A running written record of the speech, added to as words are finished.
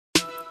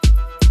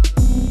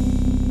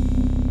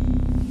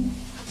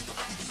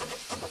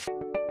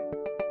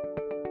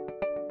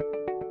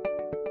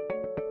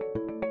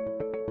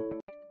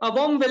A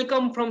warm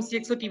welcome from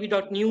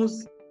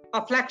CXOTV.news,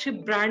 a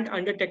flagship brand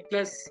under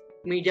TechPlus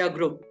Media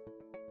Group.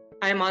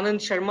 I am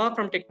Anand Sharma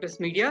from TechPlus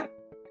Media,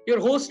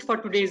 your host for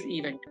today's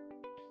event.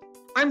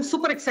 I'm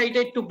super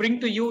excited to bring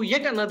to you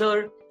yet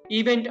another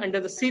event under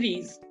the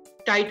series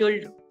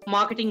titled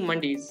Marketing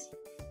Mondays.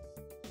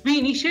 We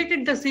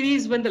initiated the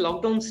series when the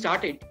lockdown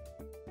started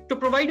to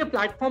provide a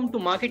platform to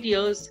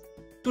marketeers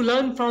to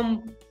learn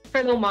from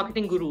fellow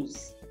marketing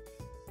gurus.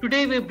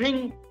 Today we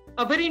bring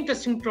a very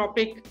interesting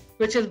topic,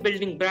 which is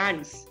building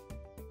brands.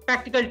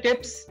 Practical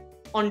tips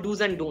on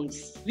do's and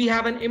don'ts. We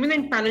have an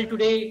eminent panel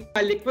today.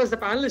 I'll request the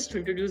panelists to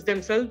introduce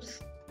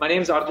themselves. My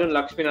name is Arjun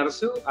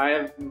Lakshminarasu. I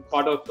am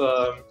part of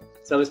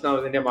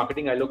ServiceNow India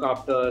Marketing. I look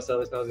after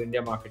ServiceNow's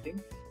India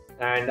Marketing.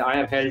 And I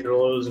have held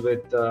roles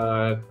with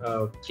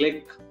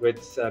Qlik,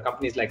 with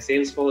companies like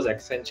Salesforce,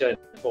 Accenture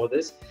for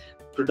this.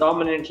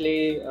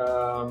 Predominantly,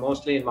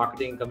 mostly in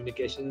marketing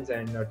communications,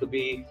 and to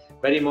be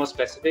very more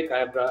specific,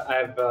 I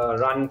have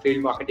run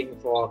field marketing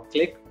for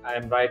Qlik. I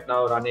am right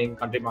now running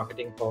country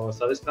marketing for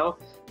ServiceNow.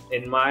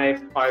 In my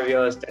 5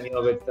 years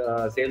tenure with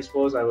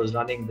Salesforce, I was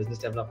running business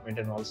development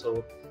and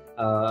also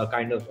a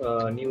kind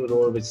of new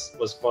role which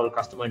was called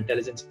customer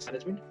intelligence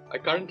management. I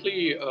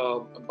currently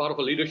am part of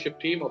a leadership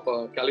team of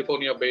a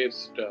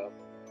California-based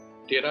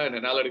data and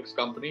analytics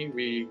company.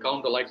 We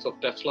count the likes of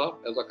Tesla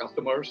as our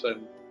customers,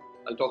 and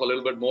I'll talk a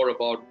little bit more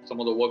about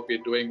some of the work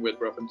we're doing with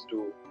reference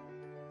to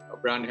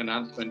brand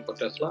enhancement for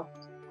Tesla.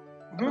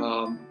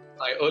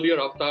 I earlier,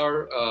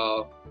 Avatar,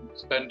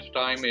 spent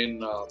time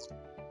in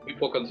Big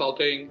Four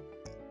Consulting,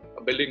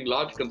 building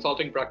large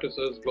consulting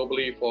practices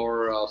globally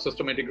for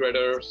system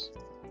integrators,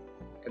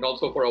 and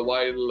also for a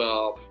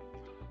while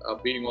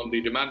being on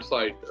the demand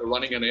side,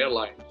 running an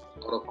airline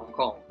out of Hong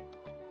Kong,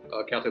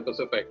 Cathay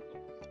Pacific.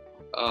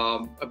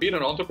 I've been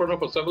an entrepreneur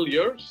for several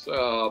years,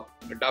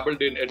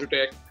 dabbled in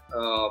edutech,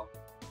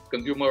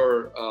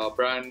 consumer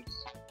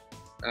brands,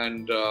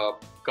 and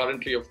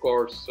currently, of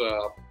course,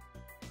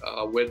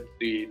 with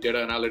the data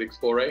analytics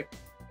foray.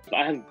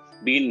 I have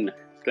been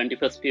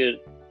 21st year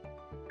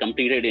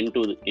completed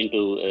into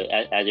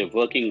as a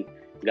working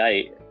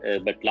guy,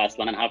 but last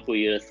 1.5 to 2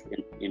 years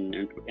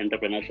in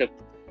entrepreneurship.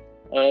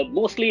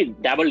 Mostly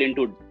dabbled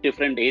into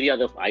different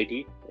areas of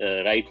IT,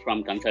 right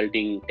from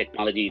consulting,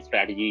 technology,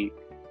 strategy,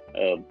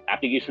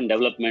 application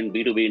development,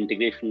 B2B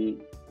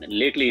integration.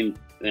 Lately,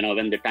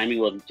 when the timing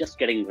was just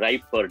getting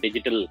ripe for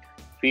digital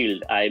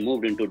field, I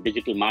moved into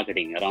digital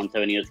marketing around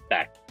 7 years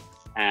back,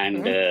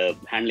 and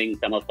handling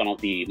some of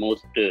the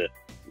most the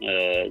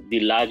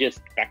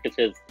largest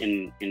practices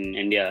in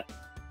India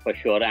for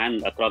sure,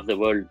 and across the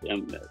world.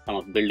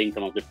 Building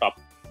some of the top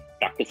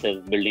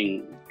practices,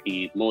 building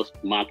the most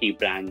marquee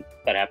brands,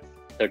 perhaps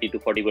 30 to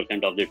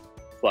 40% of the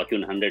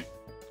Fortune 100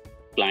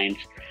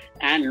 clients,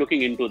 and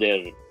looking into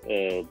their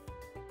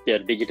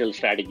digital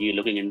strategy,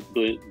 looking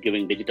into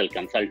giving digital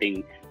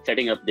consulting,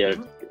 setting up their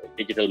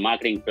digital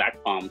marketing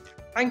platforms.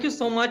 Thank you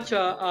so much.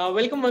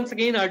 Welcome once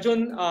again,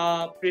 Arjun,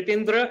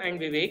 Pritendra, and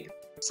Vivek.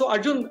 So,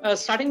 Arjun,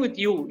 starting with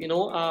you, in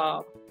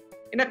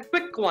a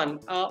quick one,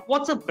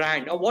 what's a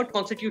brand, or what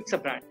constitutes a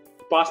brand?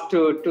 Past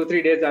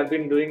 2-3 days, I've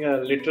been doing a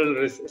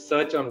literal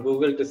search on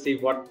Google to see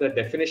what the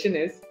definition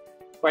is.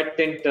 But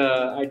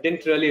I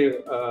didn't really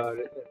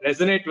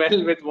resonate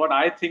well with what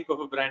I think of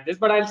a brand is.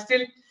 But I'll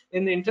still,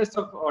 in the interest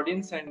of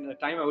audience and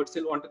time, I would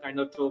still want to kind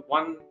of throw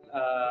one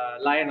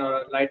line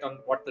or light on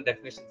what the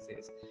definition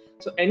says.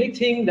 So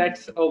anything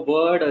that's a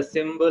word, a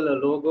symbol, a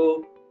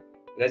logo,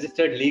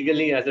 registered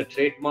legally as a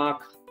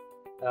trademark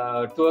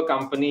to a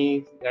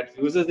company that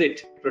uses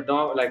it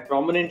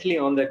prominently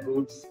on their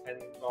goods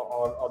and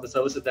or the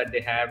services that they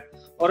have,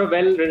 or a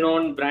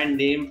well-renowned brand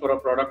name for a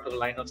product or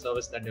line of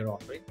service that they're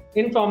offering.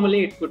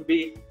 Informally, it could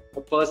be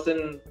a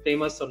person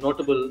famous or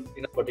notable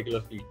in a particular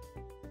field.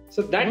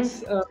 So that's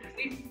too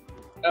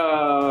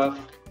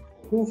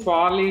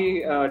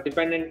farly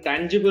dependent,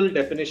 tangible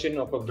definition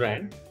of a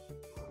brand.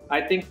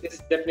 I think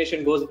this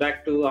definition goes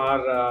back to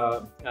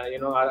our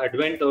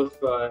advent of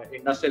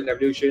industrial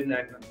revolution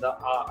and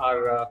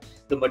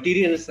the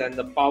materials and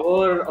the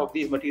power of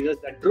these materials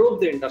that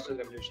drove the industrial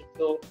revolution.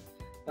 So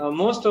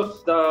most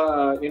of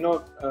the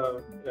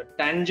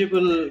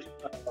tangible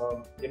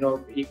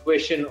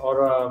equation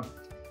or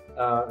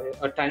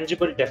a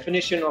tangible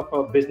definition of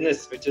a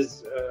business,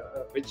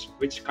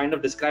 which kind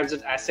of describes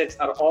its assets,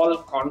 are all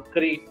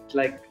concrete,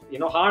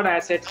 hard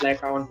assets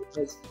like our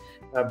business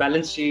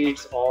balance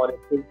sheets, or it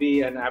could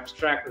be an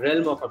abstract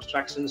realm of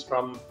abstractions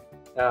from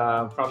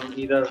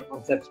either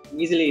concepts,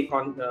 easily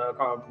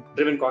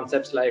driven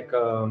concepts like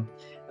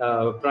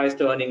price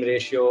to earning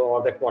ratio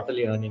or the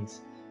quarterly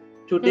earnings.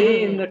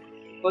 Today, in the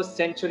first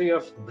century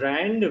of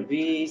brand,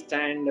 we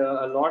stand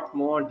a lot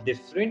more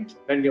different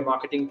when we're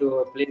marketing to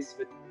a place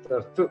with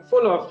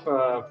full of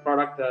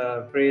product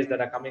praise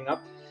that are coming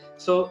up.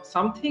 So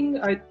something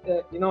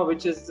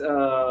which is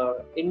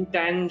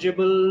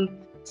intangible,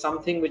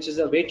 something which is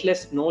a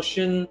weightless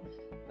notion,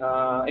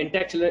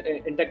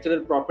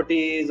 intellectual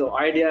properties or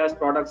ideas,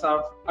 products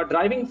are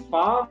driving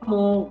far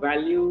more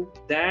value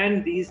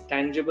than these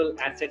tangible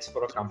assets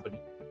for a company.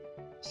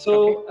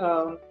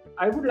 So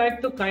I would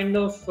like to kind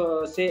of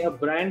say a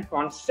brand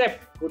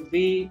concept would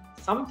be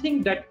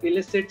something that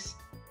elicits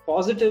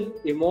positive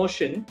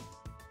emotion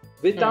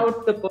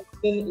without the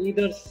person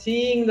either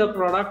seeing the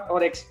product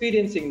or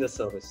experiencing the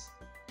service.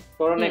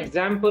 For an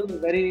example,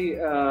 very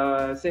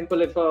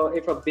simple, if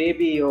a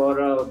baby or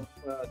a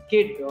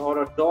kid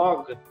or a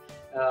dog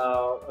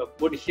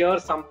would hear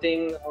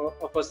something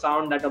of a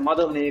sound that a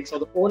mother makes or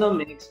the owner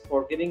makes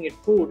for giving it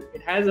food,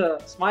 it has a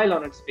smile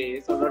on its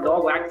face, or the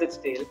dog wags its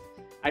tail.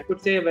 I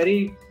could say a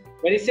very,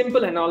 very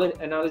simple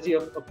analogy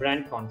of a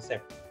brand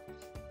concept.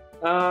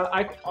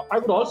 I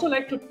would also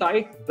like to tie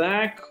it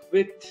back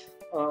with,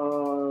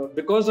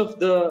 because of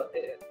the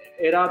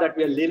era that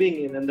we are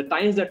living in and the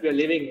times that we are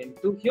living in,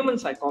 to human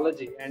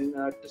psychology, and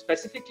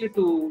specifically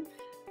to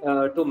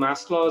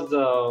Maslow's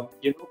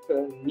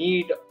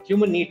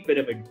human need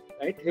pyramid,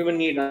 right? Human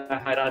need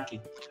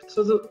hierarchy.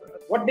 So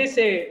what they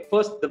say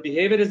first, the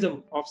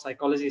behaviorism of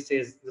psychology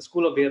says, the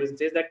school of behaviorism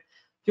says that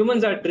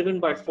humans are driven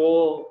by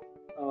four,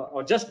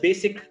 or just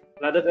basic,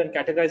 rather than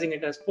categorizing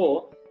it as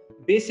four,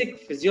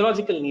 basic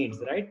physiological needs,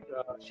 right?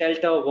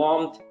 Shelter,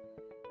 warmth,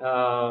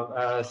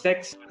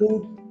 sex,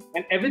 food,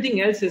 and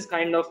everything else is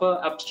kind of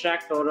a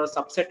abstract or a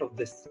subset of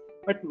this.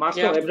 But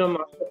Abraham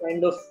Maslow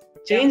kind of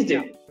changed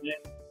it.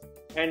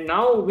 And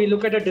now we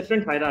look at a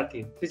different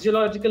hierarchy.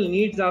 Physiological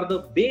needs are the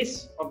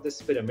base of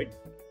this pyramid,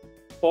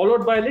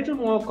 followed by a little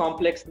more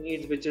complex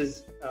needs, which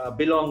is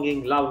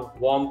belonging, love,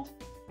 warmth.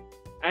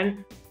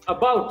 And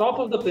above, top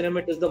of the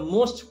pyramid is the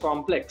most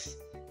complex,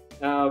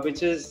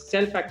 which is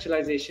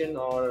self-actualization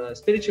or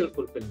spiritual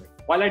fulfillment.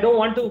 While I don't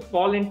want to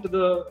fall into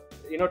the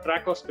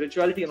track of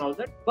spirituality and all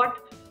that, but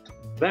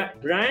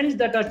brands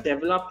that are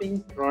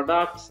developing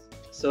products,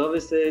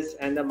 services,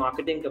 and the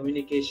marketing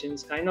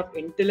communications kind of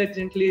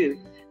intelligently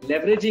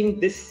leveraging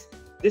this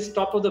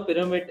top of the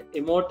pyramid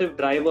emotive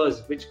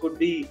drivers, which could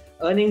be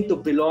earning to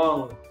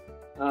belong,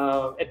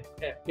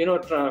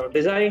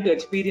 desiring to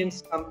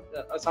experience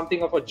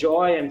something of a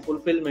joy and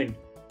fulfillment,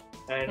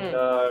 and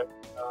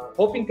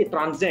hoping to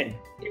transcend.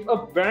 If a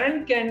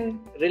brand can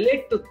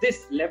relate to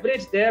this,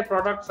 leverage their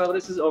product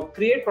services or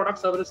create product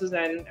services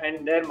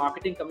and their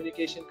marketing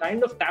communication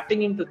kind of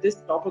tapping into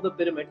this top of the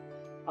pyramid,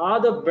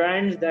 are the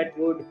brands that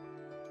would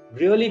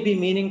really be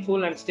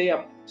meaningful and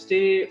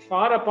stay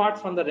far apart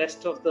from the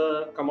rest of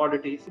the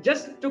commodity.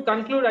 Just to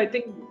conclude, I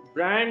think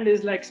brand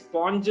is like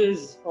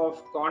sponges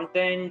of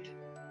content,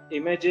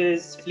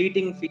 images,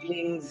 fleeting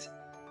feelings,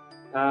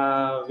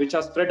 which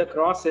are spread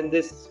across in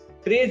this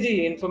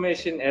crazy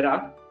information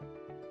era.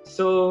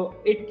 So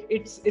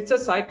it's a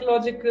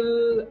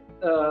psychological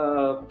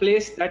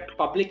place that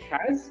public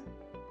has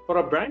for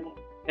a brand,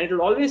 and it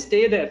will always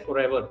stay there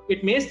forever.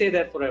 It may stay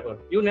there forever.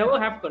 You never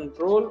have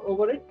control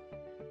over it,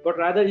 but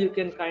rather you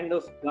can kind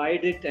of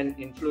guide it and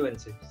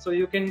influence it. So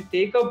you can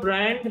take a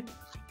brand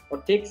or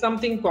take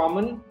something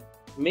common,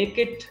 make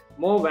it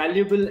more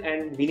valuable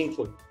and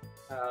meaningful.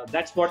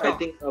 That's what I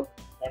think a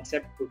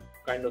concept could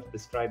kind of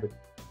describe it.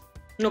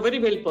 No, very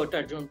well put,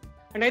 Arjun.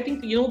 And I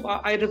think,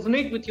 I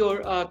resonate with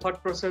your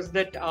thought process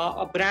that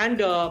a brand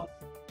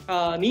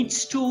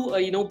needs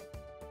to,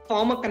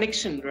 form a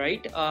connection,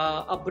 right?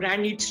 A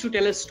brand needs to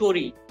tell a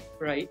story,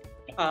 right?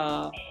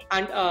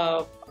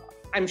 And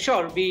I'm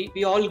sure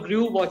we all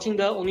grew watching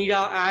the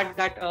Onida ad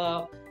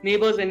that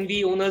neighbors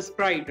envy, owners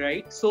pride,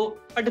 right? So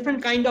a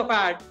different kind of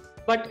ad,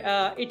 but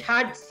it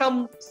had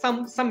some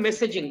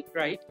messaging,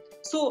 right?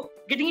 So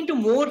getting into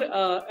more,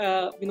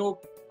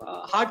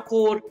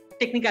 hardcore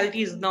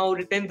technicalities now,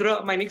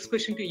 Ritendra, my next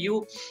question to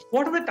you: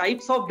 what are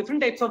the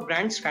different types of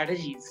brand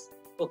strategies?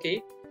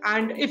 Okay,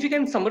 and if you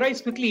can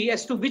summarize quickly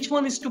as to which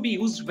one is to be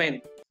used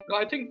when. No,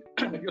 I think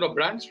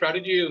brand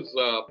strategy is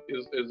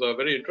a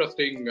very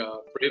interesting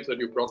phrase that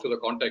you brought to the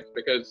context,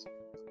 because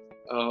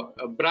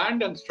a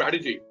brand and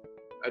strategy,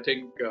 I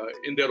think,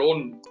 in their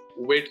own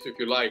weights, if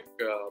you like,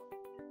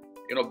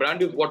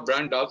 brand is what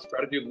brand does,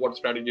 strategy is what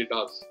strategy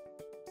does.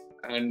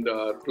 And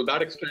to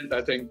that extent,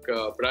 I think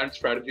brand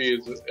strategy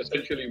is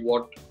essentially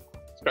what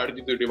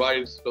strategies you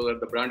devise so that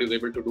the brand is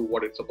able to do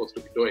what it's supposed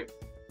to be doing.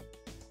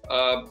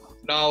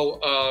 Now,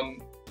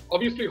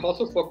 obviously,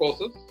 horses for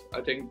courses.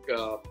 I think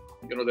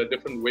there are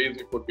different ways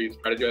you could be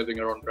strategizing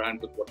around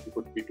brands and what you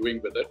could be doing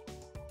with it.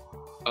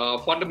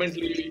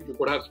 Fundamentally, you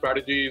could have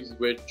strategies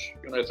which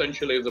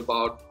essentially is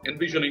about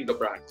envisioning the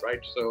brand,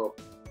 right? So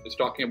it's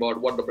talking about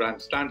what the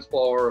brand stands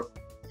for.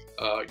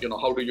 How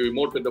do you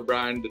emote with the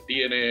brand, the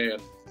DNA,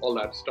 and all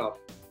that stuff.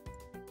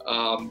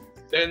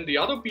 Then the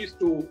other piece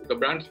to the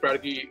brand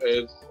strategy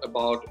is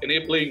about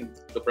enabling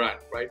the brand,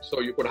 right? So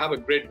you could have a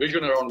great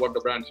vision around what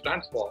the brand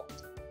stands for,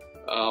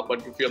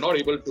 but if you're not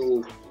able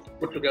to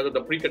put together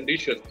the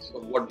preconditions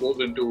of what goes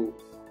into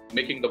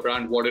making the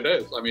brand what it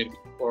is. I mean,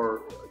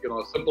 for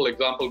a simple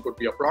example could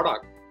be a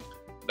product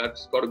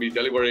that's got to be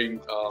delivering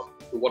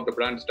to what the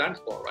brand stands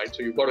for, right?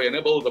 So you've got to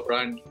enable the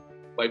brand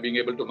by being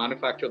able to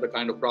manufacture the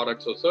kind of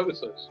products or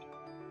services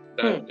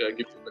that give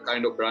you the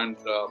kind of brand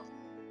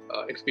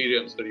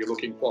experience that you're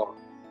looking for.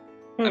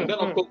 And then,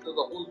 of course, there's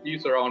a whole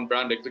piece around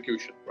brand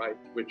execution, right?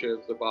 Which is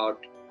about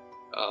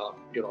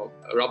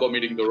rubber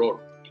meeting the road.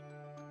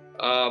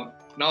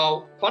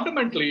 Now,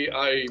 fundamentally,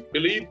 I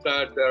believe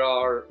that there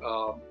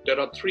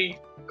are three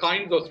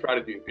kinds of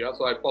strategies. Yeah,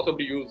 so I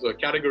possibly use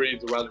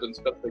categories rather than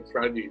specific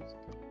strategies.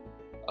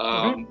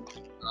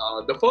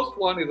 The first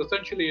one is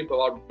essentially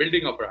about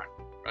building a brand,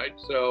 right?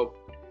 So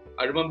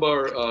I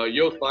remember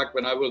years back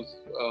when I was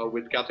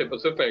with Cathay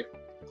Pacific,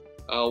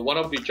 one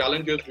of the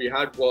challenges we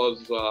had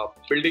was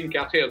building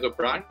Cathay as a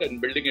brand and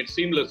building it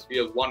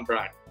seamlessly as one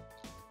brand.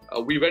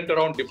 We went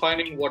around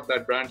defining what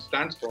that brand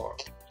stands for.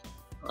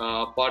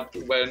 But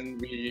when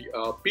we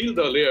peeled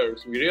the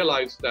layers, we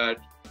realized that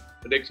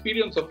the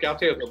experience of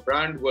Cathay as a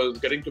brand was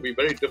getting to be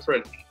very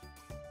different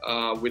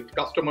with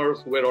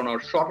customers who were on our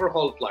shorter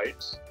haul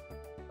flights,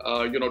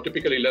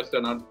 typically less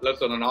than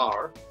an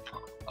hour,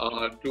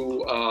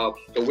 to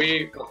the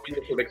way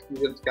customers would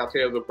experience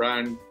Cathay as a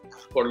brand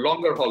for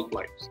longer haul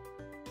flights.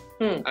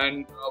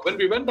 And when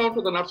we went down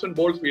to the nuts and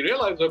bolts, we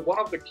realized that one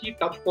of the key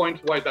touch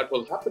points why that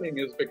was happening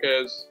is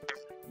because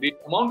the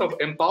amount of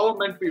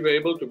empowerment we were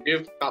able to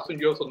give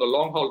passengers on the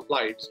long haul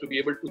flights to be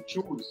able to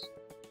choose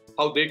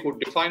how they could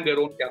define their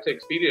own Cathay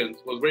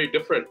experience was very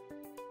different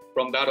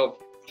from that of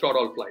short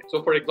haul flights.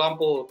 So for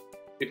example,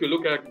 if you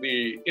look at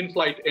the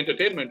in-flight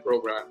entertainment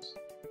programs,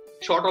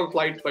 short haul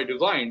flights by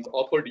design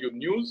offered you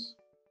news,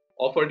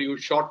 offered you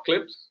short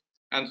clips,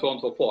 and so on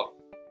and so forth.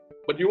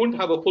 But you wouldn't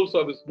have a full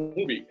service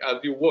movie as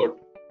you would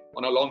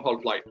on a long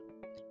haul flight.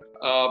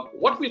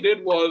 What we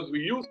did was we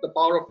used the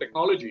power of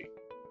technology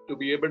to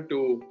be able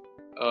to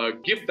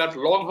give that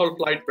long haul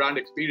flight brand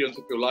experience,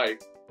 if you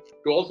like,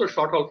 to also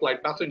short haul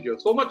flight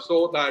passengers. So much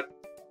so that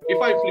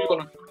if I flew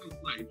on a short haul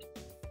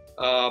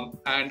flight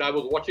and I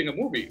was watching a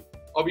movie,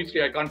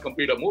 obviously I can't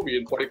complete a movie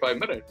in 45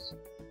 minutes.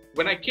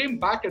 When I came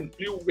back and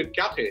flew with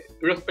Cathay,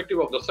 irrespective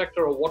of the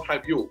sector or what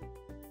have you,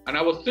 and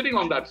I was sitting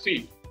on that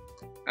seat,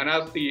 and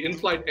as the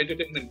in-flight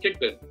entertainment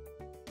kicked in,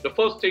 the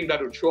first thing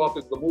that would show up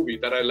is the movie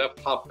that I left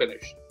half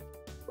finished,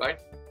 right?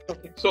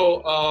 Okay.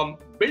 So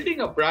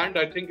building a brand,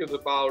 I think, is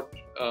about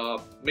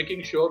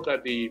making sure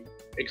that the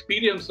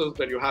experiences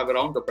that you have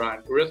around the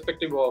brand,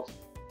 irrespective of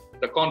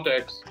the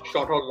context,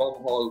 short haul,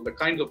 long haul, the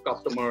kinds of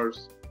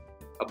customers,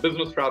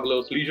 business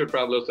travelers, leisure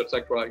travelers,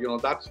 etc.,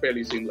 that's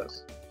fairly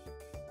seamless.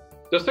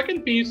 The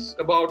second piece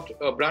about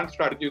brand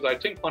strategies, I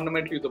think,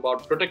 fundamentally is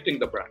about protecting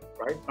the brand,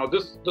 right? Now,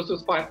 this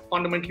is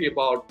fundamentally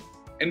about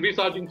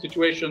envisaging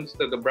situations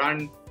that the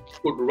brand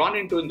could run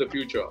into in the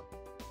future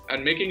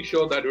and making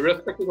sure that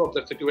irrespective of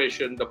the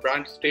situation, the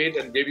brand stayed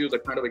and gave you the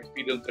kind of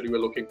experience that you were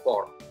looking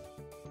for.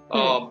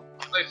 As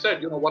I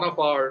said, one of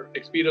our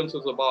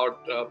experiences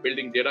about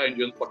building data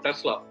engines for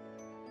Tesla.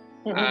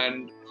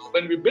 And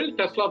when we built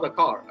Tesla, the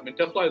car,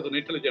 Tesla is an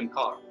intelligent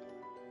car.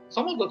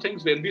 Some of the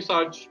things we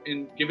envisage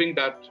in giving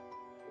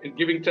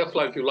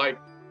Tesla, if you like,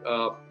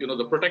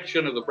 the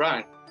protection as a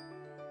brand,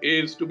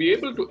 is to be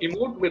able to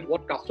emote with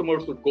what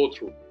customers would go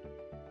through.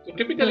 So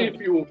typically,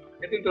 if you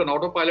get into an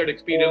autopilot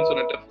experience in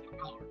a Tesla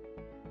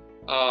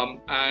car,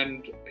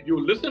 and you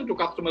listen to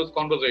customers'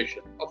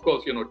 conversation, of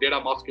course, data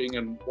masking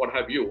and what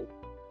have you,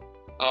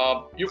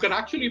 you can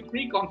actually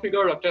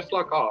pre-configure a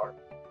Tesla car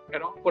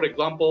around, for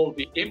example,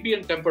 the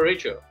ambient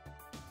temperature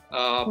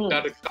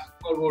that a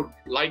customer would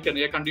like an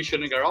air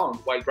conditioning around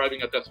while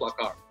driving a Tesla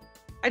car.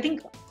 I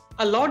think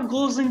a lot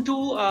goes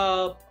into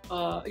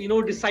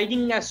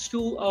deciding as to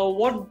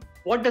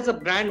what does a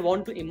brand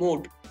want to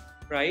emote,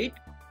 right?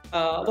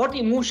 What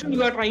emotion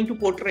you are trying to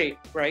portray,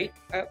 right?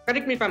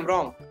 Correct me if I'm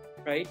wrong,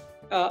 right?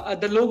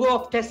 The logo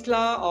of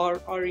Tesla or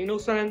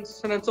so on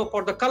and so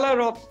forth, the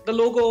color of the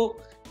logo,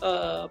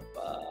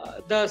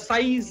 the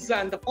size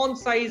and the font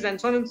size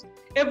and so on,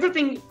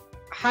 everything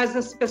has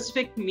a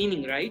specific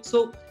meaning, right?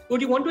 So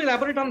would you want to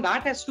elaborate on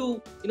that as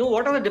to,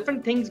 what are the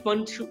different things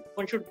one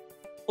should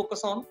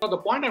focus on? The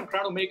point I'm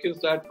trying to make is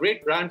that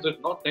great brands is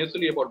not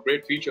necessarily about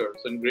great features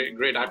and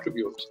great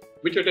attributes,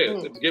 which it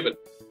is, it's given.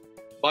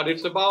 But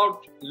it's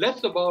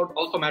less about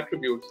awesome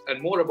attributes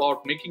and more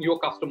about making your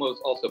customers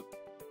awesome,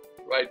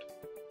 right?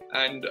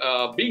 And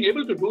being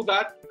able to do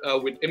that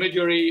with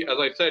imagery, as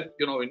I said,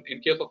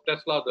 in case of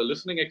Tesla, the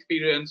listening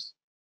experience,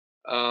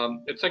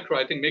 etc.,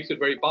 I think makes it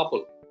very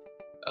powerful.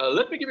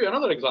 Let me give you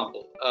another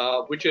example,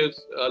 which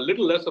is a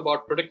little less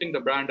about protecting the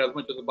brand as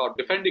much as about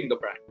defending the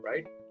brand,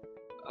 right?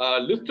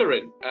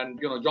 Listerine and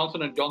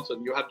Johnson &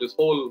 Johnson, you have this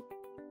whole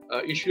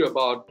issue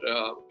about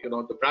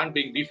the brand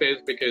being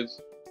defaced because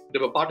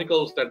there were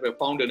particles that were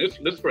found in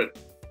Listerine.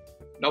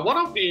 Now, one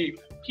of the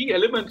key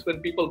elements when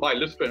people buy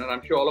Listerine, and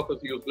I'm sure all of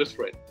us use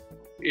Listerine,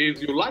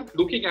 is you like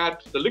looking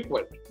at the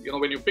liquid,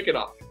 when you pick it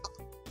up.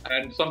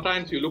 And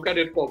sometimes you look at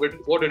it for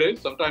what it is.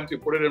 Sometimes you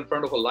put it in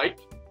front of a light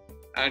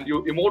and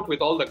you emote with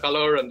all the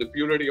color and the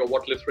purity of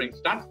what Listerine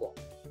stands for,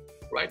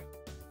 right?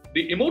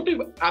 The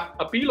emotive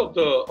appeal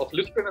of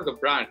Listerine as a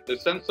brand, the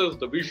senses,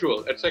 the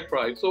visual,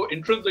 etc., is so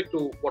intrinsic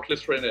to what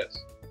Listerine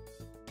is.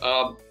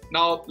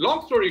 Now,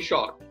 long story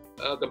short,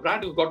 the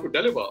brand has got to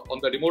deliver on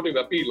that emotive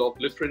appeal of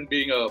Listerine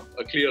being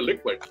a clear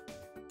liquid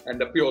and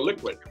a pure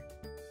liquid,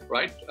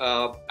 right?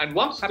 And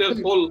once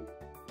this whole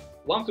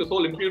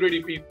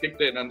impurity piece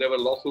kicked in and there were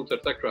lawsuits,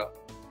 etc.,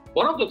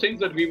 One of the things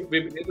that we've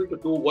been able to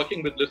do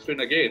working with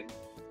Listerine again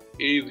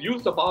is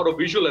use the power of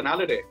visual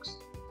analytics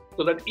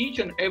so that each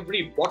and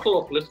every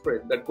bottle of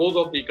Listerine that goes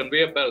off the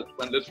conveyor belt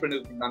when Listerine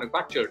is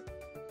manufactured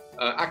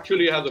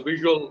actually has a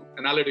visual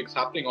analytics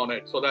happening on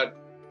it, so that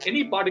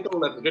any particle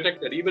that's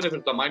detected, even if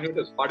it's the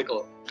minutest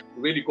particle,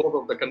 really goes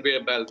off the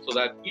conveyor belt, so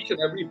that each and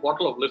every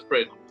bottle of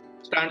Listerine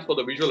stands for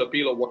the visual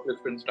appeal of what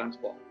Listerine stands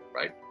for,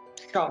 right?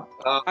 Sure,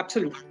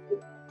 absolutely.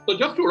 So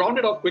just to round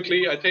it off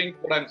quickly, I think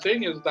what I'm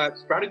saying is that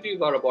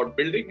strategies are about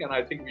building, and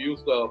I think we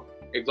use the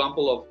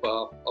example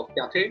of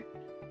Cathay.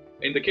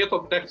 In the case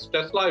of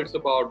Tesla, it's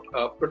about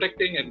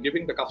protecting and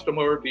giving the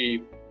customer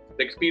the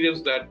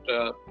experience that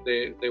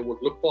they would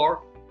look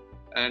for.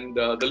 And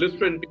the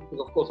Listerine piece is,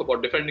 of course,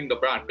 about defending the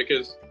brand,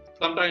 because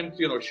sometimes,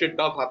 shit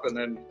does happen,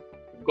 and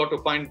you've got to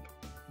find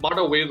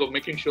smarter ways of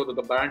making sure that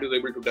the brand is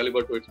able to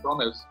deliver to its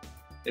promise.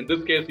 In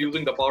this case,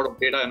 using the power of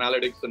data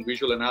analytics and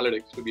visual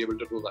analytics to be able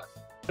to do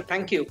that.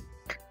 Thank you.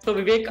 So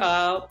Vivek,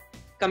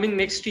 coming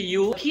next to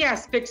you, key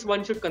aspects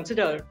one should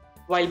consider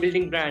while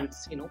building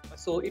brands,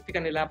 so if you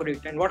can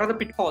elaborate, and what are the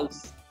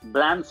pitfalls?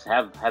 Brands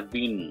have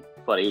been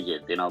for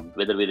ages,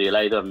 whether we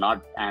realize or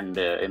not, and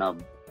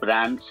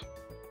brands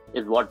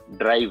is what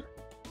drive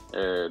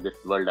this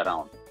world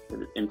around.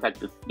 In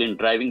fact, it's been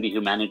driving the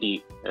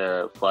humanity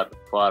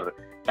for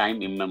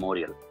time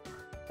immemorial.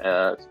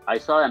 I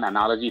saw an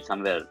analogy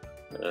somewhere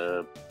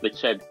which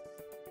said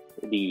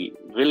the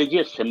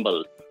religious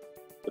symbols,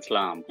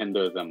 Islam,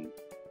 Hinduism,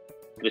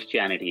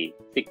 Christianity,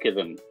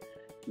 Sikhism,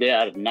 they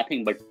are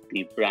nothing but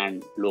the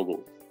brand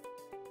logos.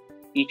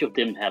 Each of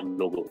them have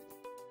logos,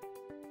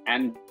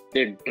 and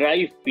they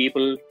drive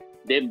people,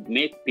 they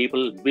make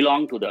people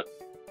belong to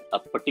a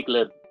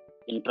particular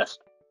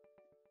interest.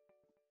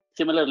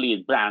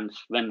 Similarly, brands,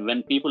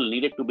 when people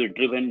needed to be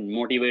driven,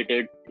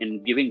 motivated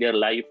in giving their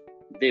life,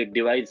 they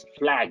devised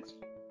flags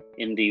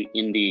in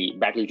the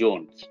battle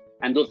zones,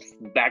 and those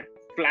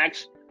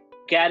flags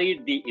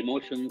carried the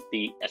emotions,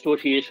 the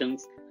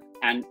associations,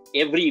 and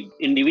every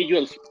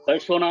individual's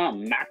persona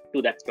mapped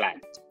to that flag.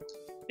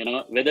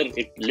 Whether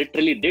it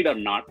literally did or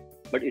not,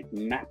 but it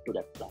mapped to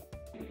that flag.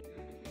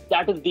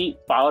 That is the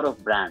power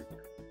of brand.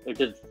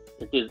 It's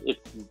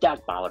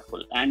that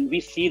powerful, and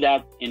we see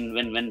that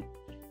when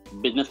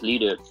business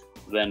leaders,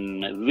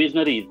 when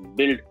visionaries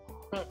build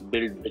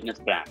business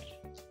brands,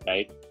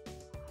 right?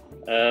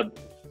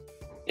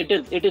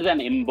 It is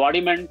an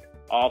embodiment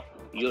of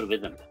your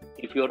vision.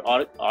 If your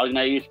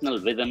organizational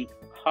vision,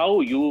 how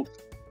you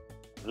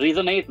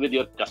resonate with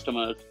your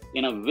customers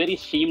in a very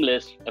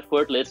seamless,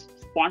 effortless,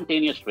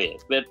 spontaneous way,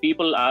 where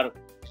people are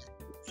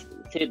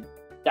say,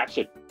 that's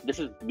it, this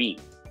is me,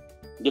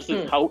 this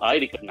is how I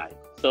recognize.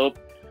 So,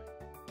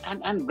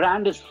 and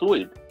brand is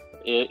fluid.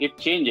 It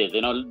changes.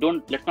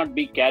 Let's not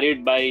be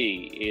carried by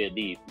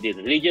the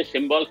religious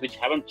symbols which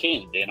haven't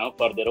changed,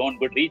 for their own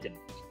good reason.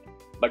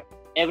 But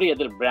every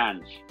other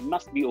brand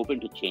must be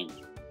open to change.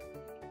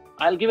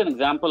 I'll give an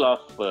example of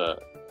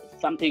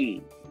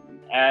something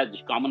as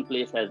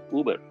commonplace as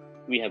Uber.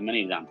 We have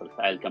many examples.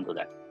 I'll come to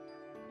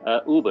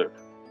that. Uber,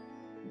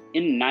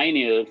 in 9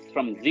 years,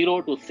 from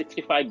 $0 to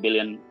 $65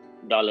 billion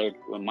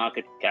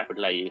market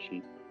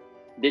capitalization,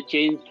 they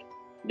changed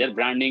their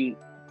branding,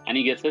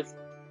 any guesses?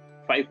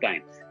 5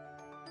 times.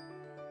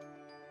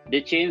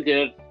 They changed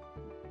their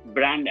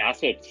brand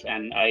assets,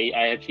 and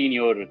I have seen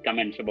your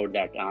comments about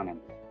that, Anand.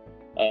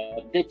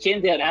 They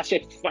changed their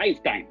assets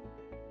 5 times.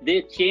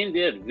 They changed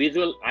their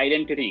visual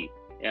identity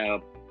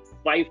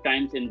 5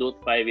 times in those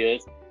 5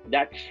 years.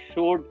 That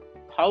showed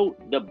how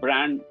the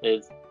brand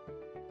is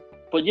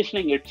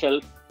positioning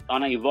itself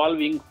on an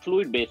evolving,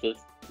 fluid basis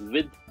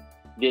with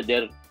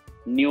their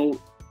new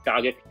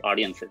target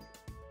audiences.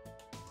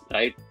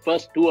 Right?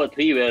 First 2 or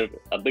 3 were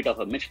a bit of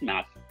a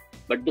mishmash,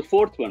 but the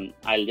 4th one,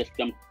 I'll just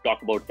come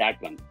talk about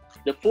that one.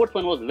 The 4th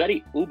one was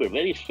very Uber,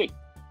 very chic,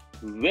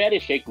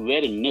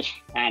 very niche,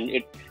 and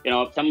it,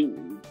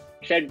 some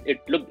said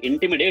it looked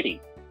intimidating.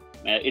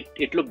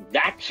 It looked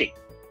that chic.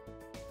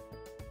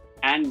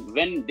 And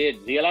when they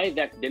realized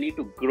that they need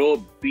to grow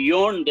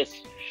beyond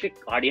this chic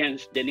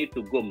audience, they need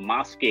to go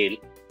mass scale,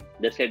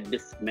 they said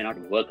this may not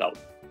work out.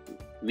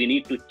 We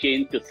need to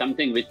change to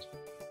something which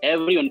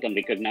everyone can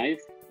recognize,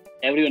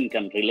 everyone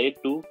can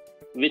relate to,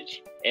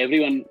 which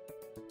resonates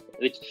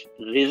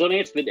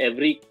with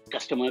every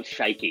customer's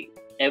psyche,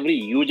 every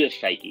user's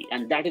psyche.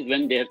 And that is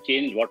when they have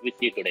changed what we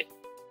see today.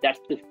 That's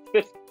the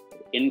 5th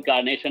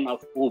incarnation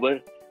of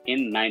Uber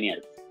in 9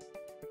 years,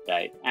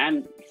 right?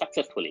 And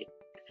successfully.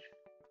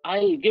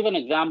 I'll give an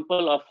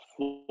example of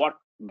what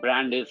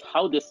brand is,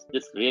 how this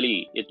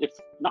really,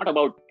 it's not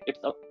about,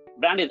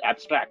 brand is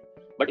abstract,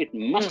 but it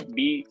must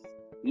be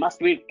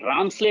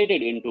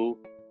translated into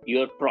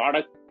your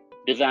product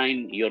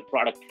design, your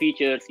product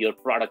features, your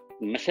product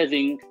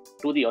messaging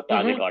to the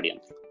target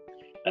audience.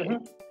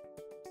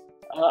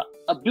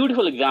 A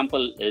beautiful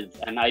example is,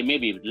 and I may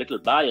be a little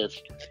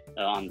biased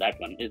on that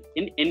one, is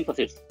in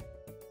Infosys.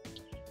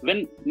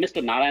 When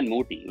Mr. Narayan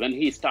Murthy, when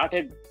he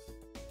started,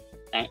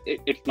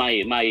 it's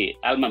my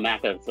alma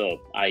mater, so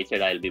I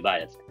said I'll be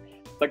biased.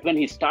 But when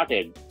he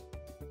started,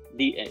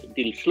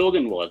 the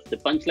slogan was, the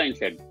punchline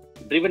said,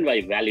 driven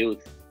by values,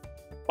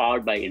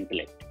 powered by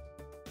intellect.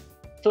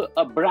 So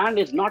a brand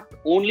is not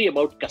only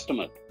about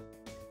customer.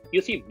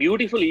 You see,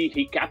 beautifully,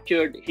 he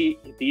captured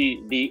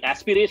the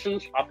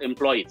aspirations of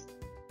employees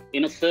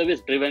in a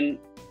service-driven,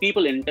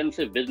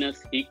 people-intensive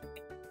business. He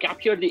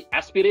captured the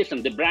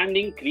aspiration, the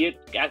branding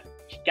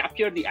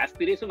captured the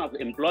aspiration of the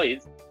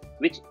employees,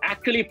 which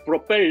actually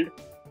propelled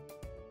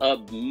a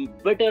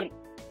better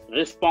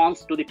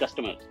response to the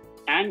customers.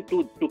 And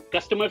to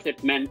customers,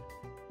 it meant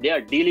they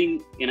are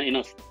dealing in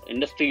a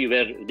industry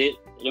where they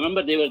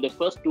were the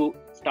first to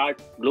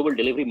start global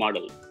delivery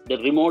model, the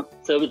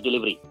remote service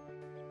delivery.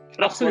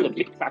 Trust was a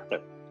big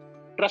factor.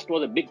 Trust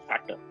was a big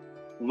factor.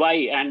 Why?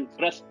 And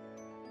trust,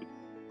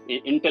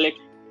 intellect,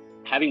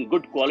 having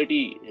good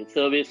quality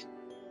service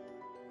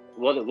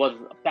was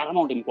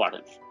paramount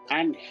importance.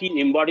 And he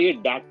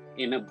embodied that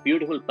in a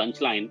beautiful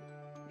punchline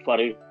for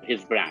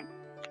his brand.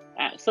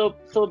 So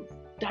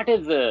that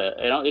is,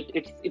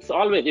 it's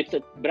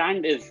a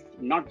brand is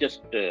not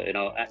just,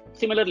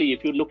 similarly,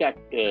 if you look at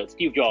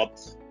Steve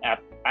Jobs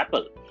at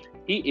Apple,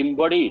 he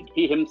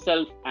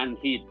himself and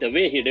the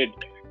way he did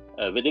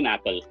within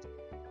Apple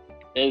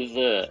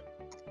is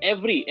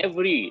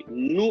every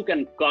nook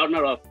and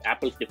corner of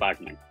Apple's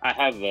department. I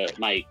have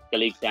my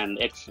colleagues and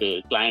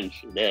ex-clients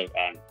there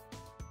and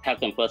have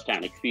some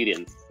first-hand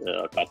experience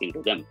talking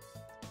to them.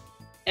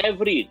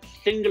 Every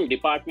single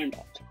department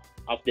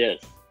of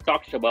theirs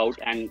talks about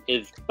and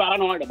is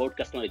paranoid about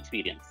customer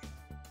experience.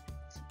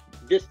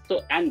 This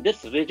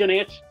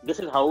resonates. This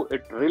is how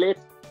it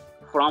relates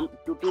to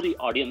the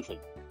audiences,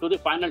 to the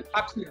final.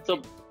 Absolutely.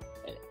 So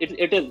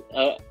it is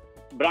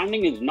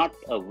branding is not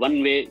a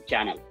one-way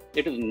channel.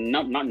 It is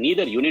not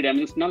neither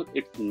unidimensional.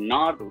 It's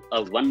not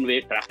a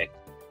one-way traffic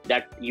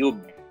that you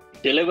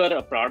deliver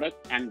a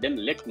product and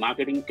then let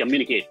marketing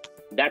communicate.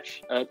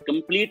 That's a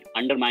complete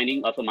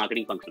undermining of a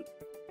marketing function.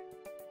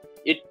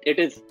 It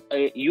is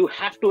you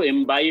have to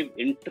imbibe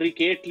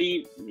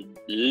intricately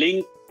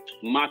linked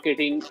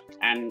marketing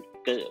and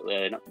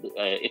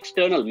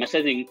external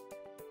messaging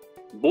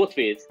both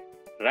ways,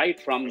 right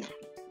from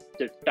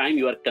the time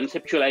you are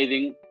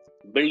conceptualizing,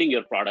 building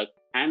your product,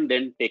 and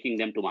then taking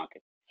them to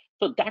market.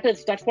 So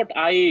that's what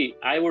I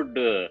would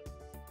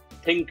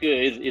think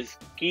is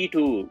key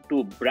to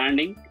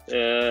branding.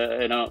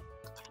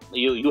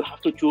 You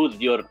have to choose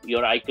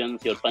your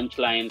icons, your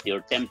punchlines,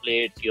 your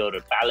templates, your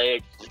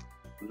palettes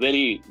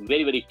very,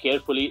 very, very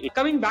carefully.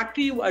 Coming back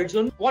to you,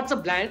 Arjun, what's a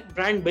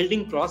brand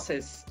building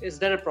process? Is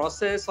there a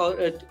process, or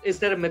is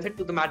there a method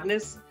to the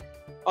madness?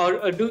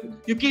 Or do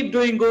you keep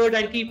doing good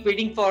and keep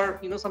waiting for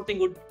something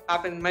good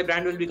happen? My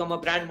brand will become a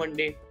brand one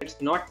day.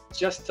 It's not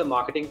just the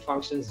marketing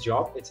function's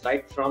job. It's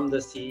right from the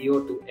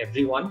CEO to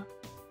everyone.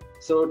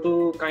 So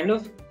to kind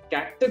of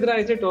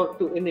categorize it, or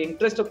to, in the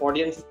interest of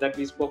audience that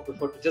we spoke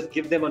before, to just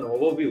give them an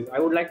overview, I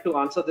would like to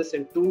answer this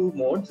in two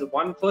modes.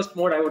 First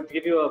mode, I would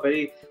give you a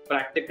very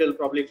practical,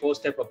 probably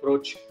 4-step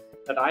approach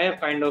that I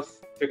have kind of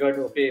figured,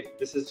 okay,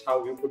 this is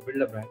how you could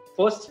build a brand.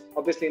 First,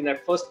 obviously, in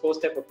that first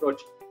 4-step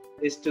approach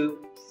is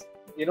to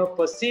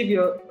perceive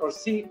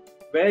see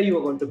where you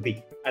are going to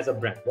be as a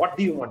brand. What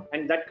do you want?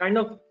 And that kind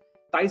of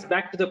ties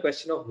back to the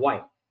question of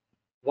why.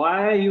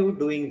 Why are you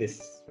doing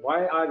this?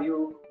 Why are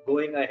you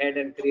going ahead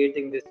and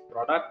creating this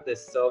product,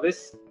 this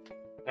service?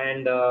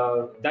 And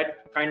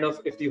that kind of,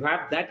 if you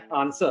have that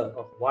answer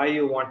of why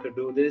you want to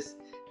do this,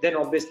 then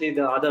obviously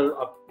the other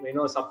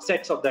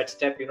subsets of that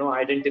step,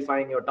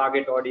 identifying your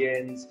target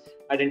audience,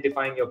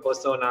 identifying your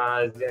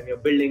personas, and you're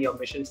building your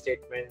mission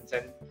statements,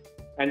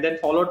 and then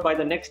followed by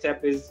the next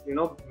step is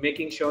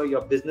making sure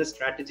your business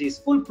strategy is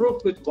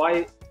foolproof with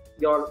why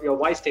your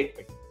why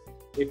statement.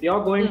 If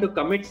you're going to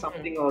commit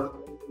something, or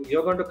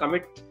you're going to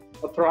commit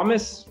a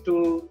promise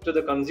to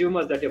the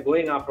consumers that you're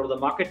going after, or the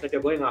market that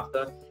you're going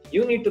after,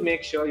 you need to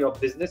make sure your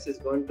business is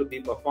going to be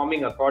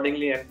performing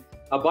accordingly and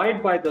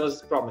abide by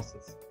those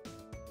promises.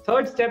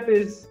 Third step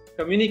is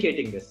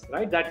communicating this,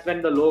 right? That's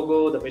when the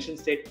logo, the mission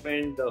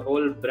statement, the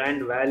whole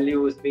brand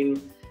value has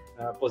been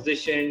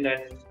positioned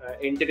and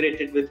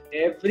integrated with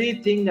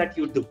everything that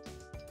you do.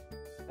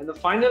 And the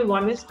final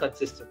one is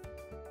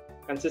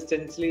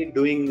consistently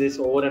doing this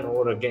over and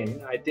over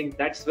again. I think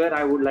that's where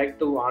I would like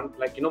to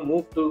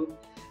move to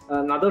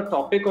another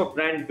topic of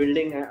brand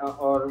building,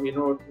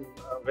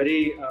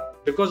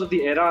 because of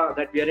the era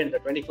that we are in, the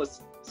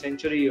 21st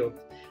century of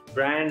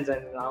brands,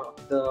 and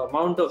the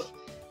amount of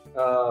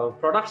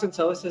products and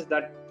services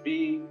that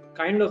we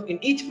kind of,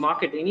 in each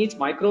market, in each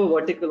micro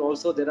vertical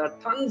also, there are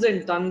tons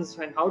and tons.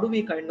 And how do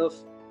we kind of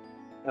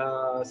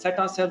set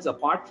ourselves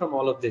apart from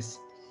all of this?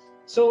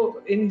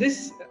 So in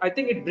this, I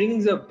think it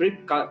brings a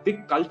big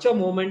culture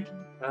moment,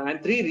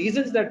 and 3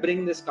 reasons that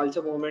bring this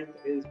culture moment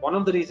is, one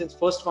of the reasons,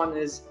 first one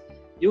is,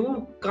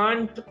 you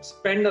can't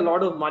spend a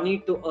lot of money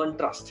to earn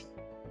trust.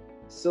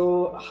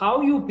 So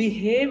how you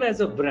behave as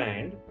a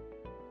brand,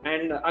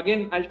 and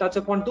again, I'll touch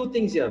upon 2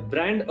 things here: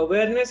 brand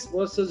awareness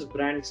versus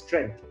brand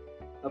strength.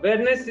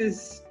 Awareness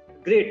is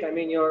great. I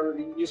mean,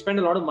 you spend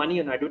a lot of money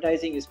on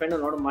advertising, you spend a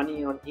lot of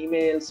money on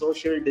email,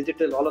 social,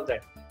 digital, all of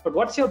that. But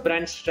what's your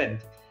brand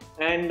strength?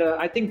 And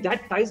I think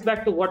that ties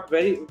back to what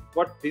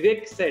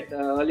Vivek said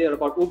earlier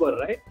about Uber,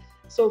 right?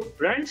 So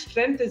brand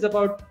strength is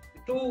about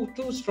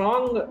two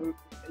strong,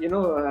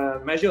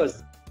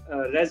 measures: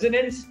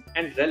 resonance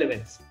and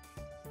relevance.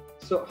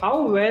 So how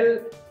well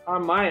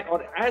am I, or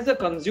as a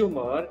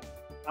consumer,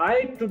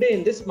 today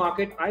in this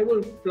market, I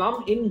will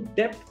plumb in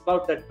depth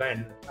about that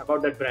brand,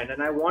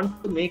 and I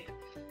want to make,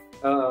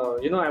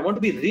 I want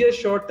to be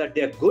reassured that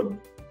they are good,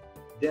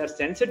 they are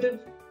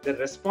sensitive,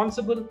 they're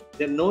responsible,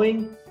 they're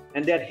knowing,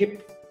 and they're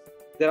hip,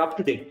 they're up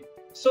to date.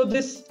 So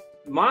this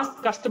mass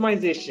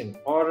customization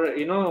or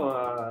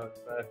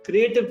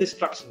creative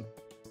destruction,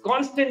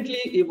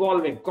 constantly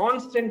evolving,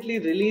 constantly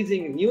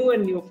releasing new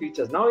and new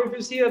features. Now, if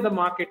you see at the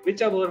market,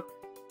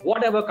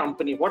 whatever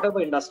company,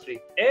 whatever industry,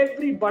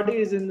 everybody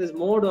is in this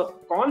mode of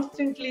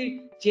constantly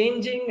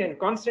changing and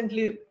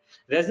constantly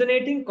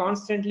resonating,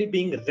 constantly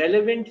being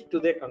relevant to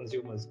their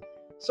consumers.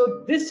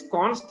 So this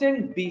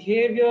constant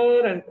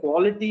behavior and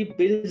quality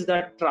builds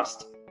that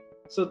trust.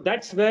 So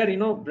that's where,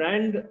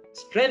 brand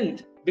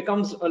strength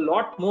becomes a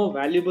lot more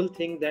valuable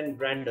thing than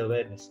brand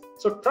awareness.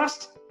 So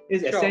trust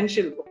is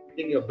essential for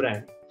building your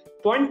brand.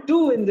 Point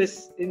two in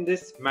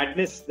this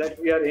madness that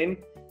we are in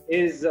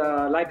is,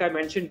 like I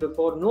mentioned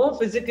before, no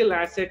physical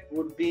asset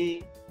would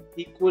be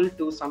equal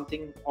to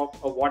something of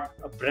what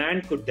a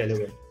brand could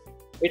deliver.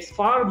 It's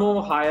far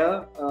more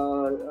higher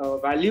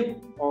value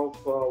of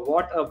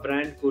what a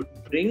brand could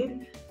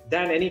bring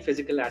than any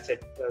physical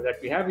asset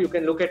that we have. You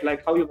can look at,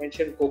 like how you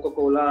mentioned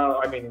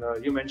Coca-Cola,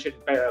 you mentioned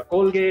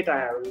Colgate,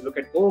 you look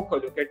at Coke, or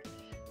look at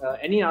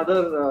any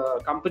other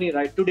company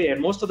right today.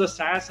 And most of the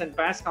SaaS and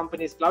PaaS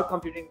companies, cloud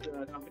computing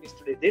companies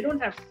today, they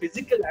don't have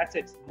physical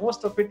assets.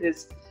 Most of it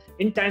is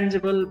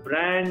intangible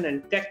brand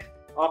and tech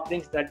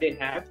offerings that they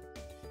have,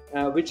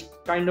 which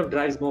kind of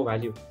drives more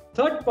value.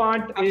 Third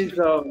part is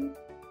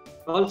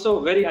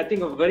also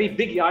a very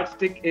big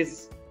yardstick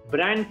is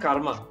brand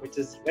karma, which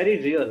is very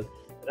real,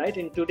 right?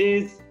 In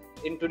today's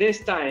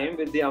time,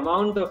 with the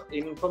amount of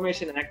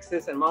information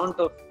access, amount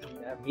of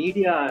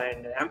media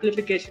and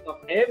amplification of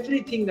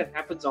everything that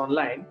happens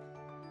online,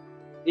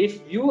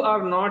 if you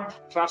are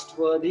not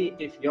trustworthy,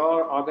 if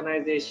your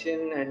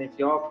organization and if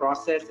your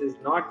process is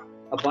not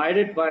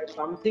abided by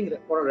something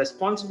for a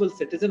responsible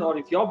citizen, or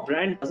if your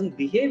brand doesn't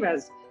behave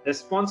as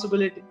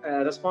responsible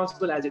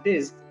as it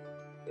is,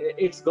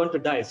 it's going to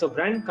die. So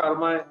brand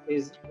karma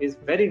is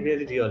very,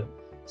 very real.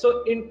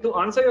 So to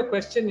answer your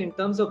question in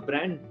terms of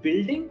brand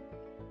building,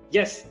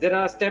 yes, there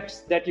are steps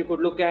that you could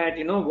look at.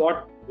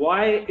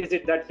 Why is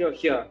it that you're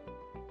here?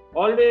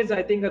 Always,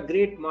 I think a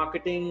great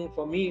marketing,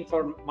 for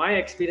my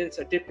experience,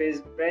 a tip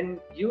is when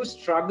you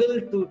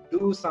struggle to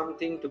do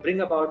something to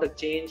bring about a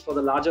change for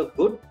the larger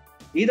good,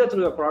 either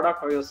through your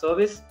product or your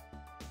service,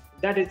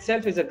 that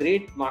itself is a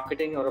great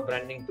marketing or a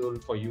branding tool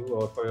for you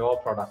or for your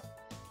product.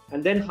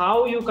 And then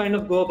how you kind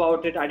of go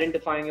about it,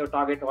 identifying your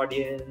target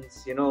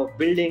audience,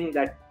 building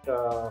that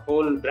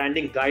whole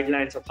branding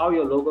guidelines of how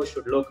your logo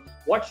should look,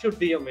 what should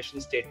be your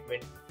mission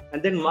statement,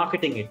 and then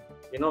marketing it.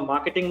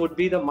 Marketing would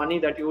be the money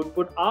that you would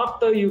put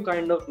after you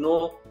kind of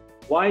know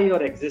why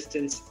your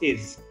existence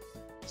is.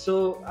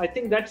 So I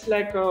think that's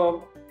like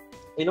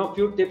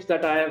few tips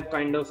that I have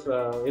kind of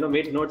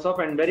made notes of,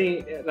 and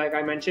very, like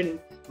I mentioned,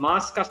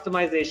 mass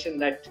customization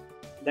that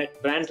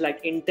brands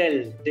like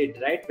Intel did,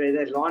 right, where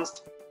they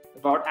launched,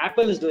 what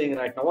Apple is doing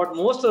right now, what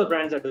most of the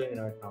brands are doing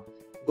right now,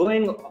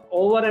 going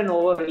over and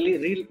over,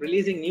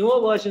 releasing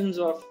newer versions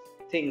of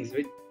things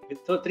with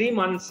 3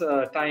 months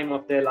time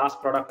of their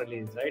last product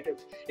release, right?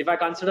 If I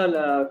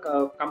consider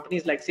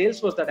companies like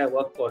Salesforce that I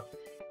work for,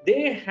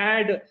 they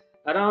had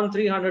around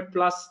 300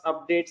 plus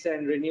updates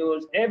and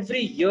renewals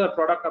every year,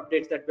 product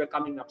updates that were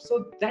coming up.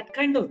 So that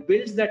kind of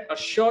builds that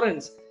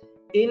assurance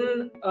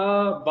in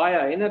a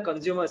buyer, in a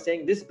consumer,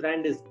 saying this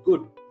brand is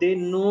good. They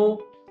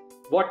know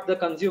what the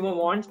consumer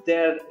wants,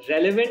 they're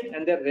relevant,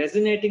 and they're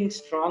resonating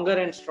stronger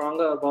and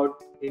stronger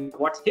about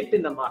what's hip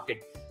in the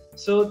market.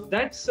 So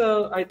that's,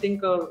 I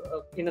think,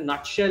 in a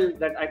nutshell,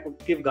 that I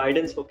could give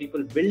guidance for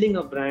people building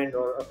a brand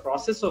or a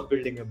process of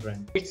building a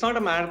brand. It's not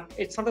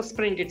a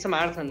sprint, it's a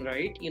marathon,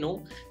 right?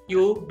 You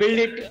build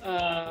it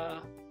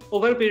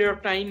over a period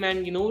of time,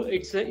 and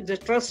it's a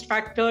trust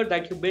factor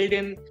that you build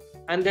in,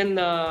 and then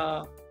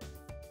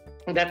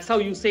that's how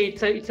you say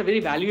it's a very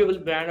valuable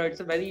brand, or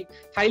it's a very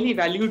highly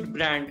valued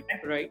brand,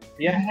 right?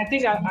 Yeah, I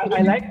think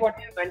I like what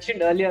you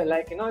mentioned earlier.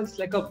 Like, it's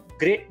like a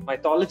great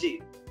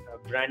mythology,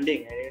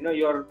 branding. And,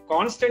 you're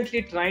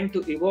constantly trying to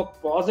evoke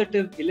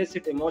positive,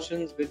 illicit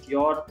emotions with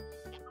your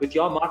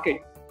market.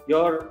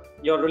 You're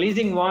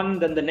releasing one,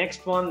 then the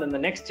next one, then the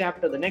next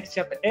chapter.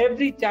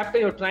 Every chapter,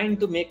 you're trying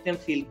to make them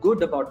feel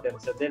good about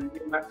themselves. Then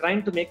you're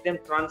trying to make them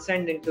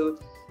transcend into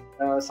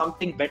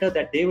something better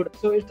that they would.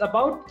 So it's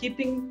about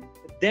keeping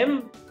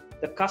them,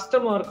 the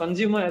customer or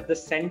consumer, at the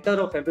center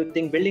of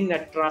everything, building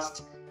that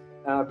trust,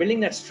 building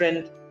that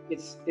strength.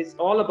 It's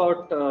all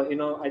about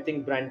I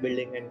think brand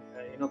building and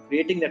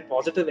creating that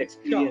positive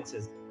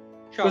experiences.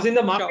 Because in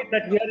the market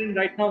that we are in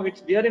right now,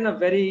 we are in a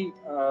very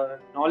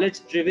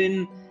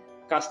knowledge-driven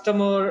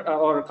customer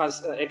or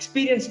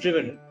experience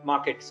driven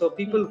market. So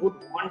people would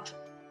want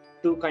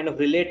to kind of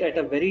relate at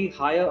a very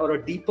higher or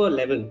a deeper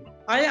level.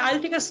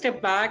 I'll take a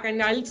step back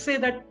and I'll say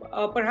that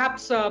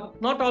perhaps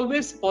not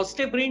always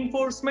positive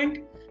reinforcement,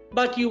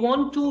 but you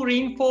want to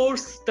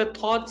reinforce the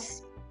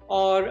thoughts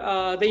or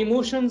the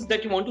emotions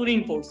that you want to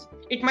reinforce.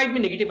 It might be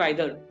negative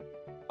either,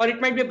 or it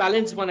might be a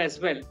balanced one as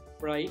well,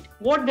 right?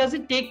 What does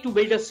it take to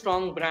build a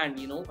strong brand,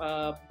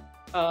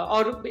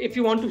 or if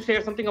you want to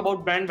share something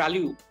about brand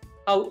value,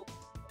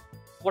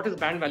 what is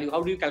brand value?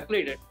 How do you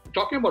calculate it?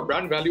 Talking about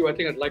brand value, I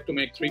think I'd like to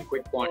make 3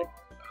 quick points.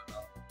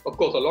 Of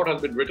course, a lot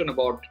has been written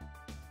about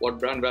what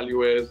brand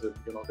value is, and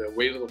there are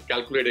ways of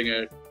calculating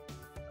it.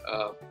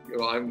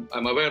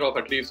 I'm aware of,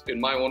 at least in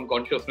my own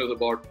consciousness,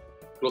 about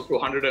close to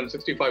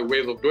 165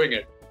 ways of doing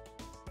it.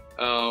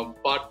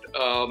 But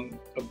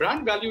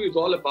brand value is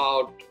all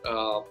about,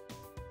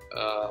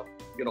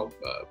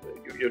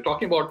 you're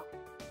talking about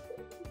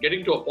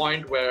getting to a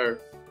point where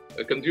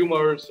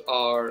consumers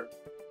are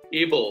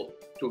able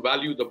to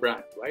value the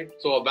brand, right?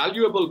 So a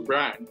valuable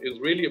brand is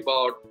really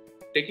about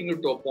taking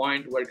it to a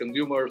point where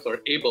consumers are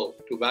able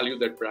to value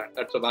that brand.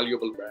 That's a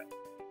valuable brand.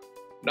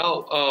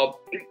 Now,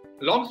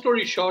 long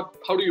story short,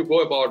 how do you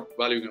go about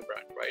valuing a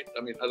brand, right?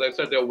 I mean, as I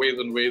said, there are ways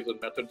and ways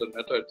and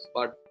methods,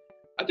 but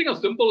I think a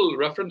simple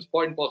reference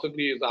point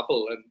possibly is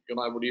Apple, and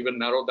I would even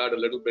narrow that a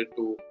little bit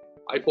to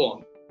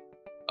iPhone.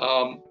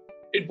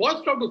 It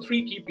boils down to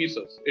 3 key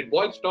pieces. It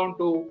boils down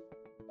to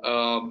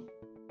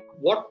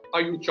what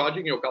are you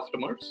charging your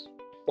customers?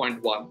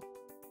 Point 1.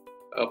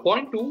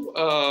 Point 2,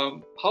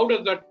 how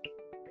does that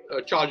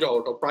charge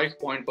out or price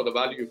point for the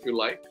value, if you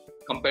like,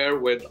 compare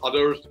with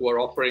others who are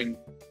offering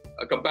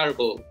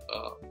comparable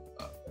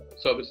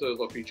services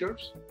or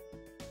features?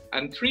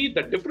 And 3,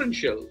 the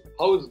differential,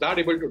 how is that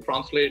able to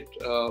translate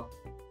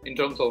in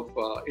terms of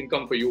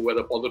income for you,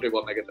 whether positive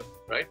or negative,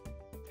 right?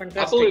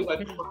 Fantastic. Apple is, I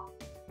think,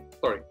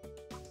 sorry.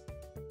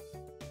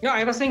 Yeah,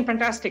 I was saying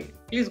fantastic.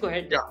 Please go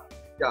ahead.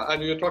 Yeah,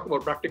 and you talk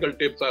about practical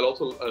tips. I'll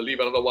also leave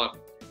another one.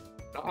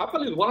 Now,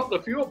 Apple is one of the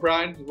few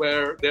brands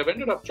where they've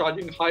ended up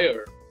charging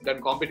higher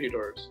than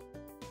competitors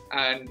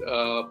and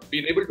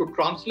been able to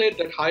translate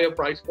that higher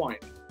price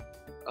point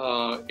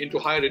into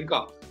higher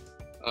income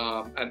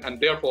and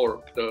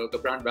therefore the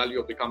brand value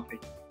of the company.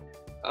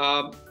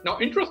 Now,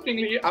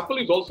 interestingly, Apple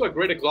is also a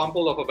great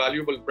example of a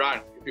valuable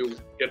brand if you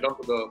get down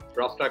to the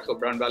brass tacks of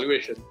brand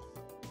valuation,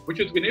 which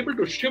has been able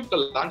to shift the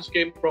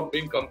landscape from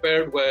being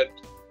compared with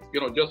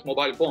just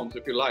mobile phones,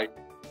 if you like,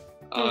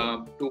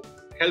 to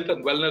health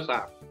and wellness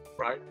apps,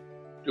 right?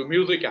 To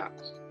music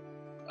apps,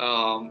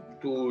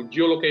 to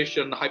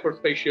geolocation,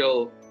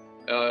 hyperspatial,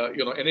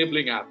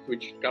 enabling apps,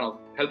 which kind of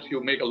helps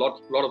you make a lot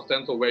of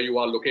sense of where you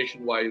are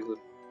location-wise,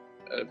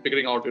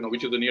 figuring out,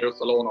 which is the nearest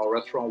salon or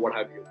restaurant, what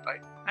have you,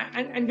 right?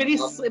 And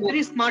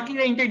very smartly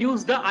they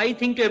introduced the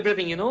iThing to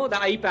everything, the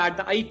iPad,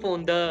 the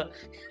iPhone, the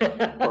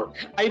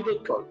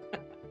iBook.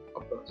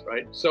 Of course,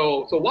 right?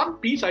 So one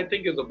piece I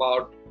think is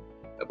about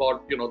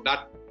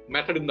that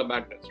method in the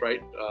madness,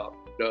 right?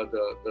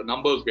 The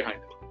numbers behind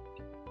it.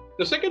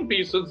 The second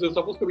piece, since it's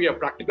supposed to be a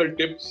practical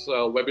tips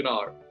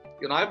webinar,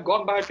 I've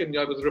gone back and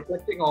I was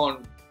reflecting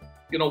on,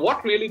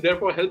 what really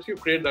therefore helps you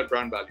create that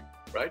brand value,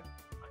 right?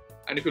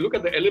 And if you look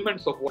at the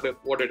elements of what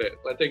it is,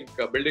 I think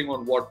building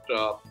on what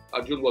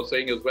Arjun was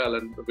saying as well,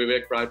 and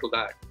Vivek prior to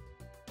that,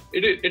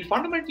 it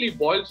fundamentally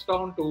boils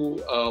down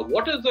to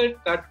what is it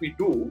that we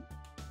do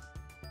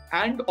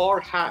and or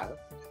have,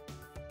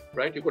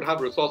 right? You could have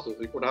resources,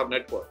 you could have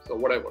networks or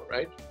whatever,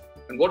 right?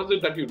 And what is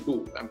it that you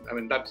do? I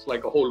mean, that's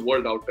like a whole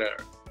world out there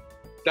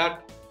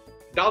that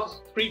does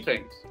 3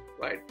 things,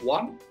 right?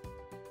 1,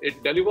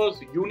 it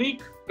delivers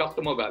unique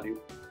customer value.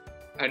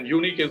 And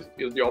unique is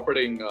the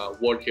operating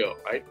word here,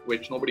 right?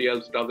 Which nobody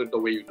else does it the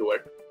way you do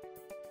it.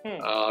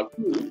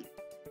 2,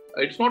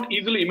 it's not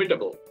easily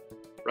imitable,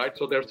 right?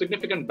 So there are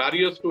significant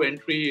barriers to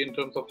entry in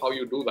terms of how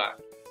you do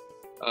that.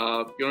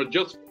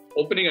 Just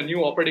opening a new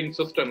operating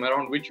system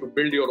around which you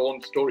build your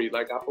own story,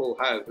 like Apple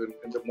has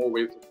in the more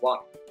ways than one,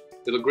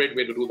 is a great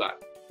way to do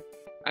that.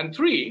 And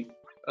 3,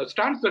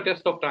 stands the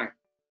test of time.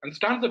 And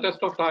stands the test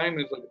of time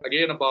is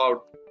again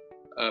about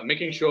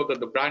making sure that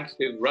the brand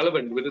stays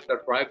relevant within that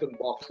horizon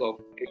box of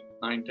 8,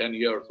 9, 10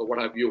 years or what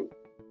have you,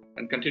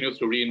 and continues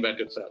to reinvent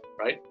itself,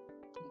 right?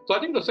 So I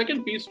think the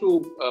second piece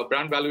to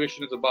brand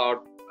valuation is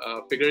about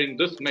figuring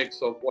this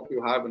mix of what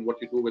you have and what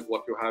you do with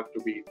what you have to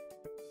be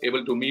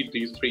able to meet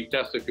these 3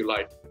 tests, if you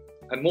like.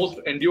 And most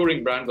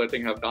enduring brands, I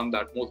think, have done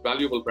that. Most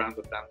valuable brands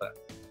have done that.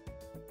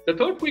 The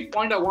third quick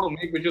point I want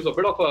to make, which is a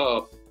bit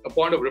of a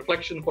point of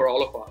reflection for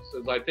all of us,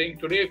 is I think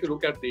today, if you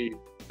look at the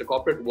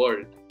corporate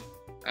world,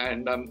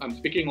 and I'm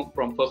speaking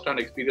from first-hand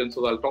experience,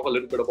 so I'll talk a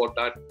little bit about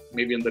that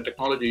maybe in the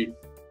technology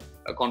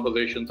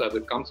conversations as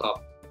it comes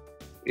up,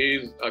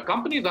 is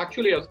companies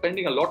actually are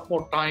spending a lot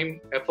more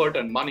time, effort,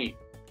 and money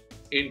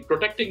in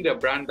protecting their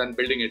brand than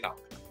building it up.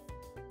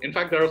 In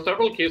fact, there are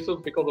several cases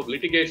because of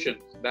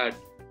litigations that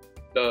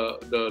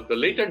the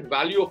latent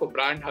value of a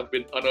brand has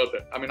been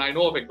unearthed. I mean, I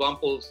know of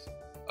examples,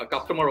 a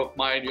customer of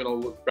mine,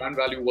 whose brand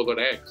value was at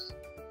X,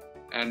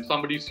 and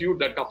somebody sued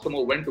that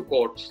customer, went to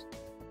courts,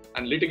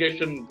 and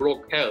litigation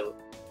broke hell.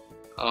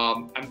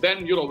 And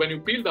then, when you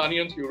peel the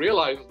onions, you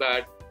realize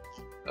that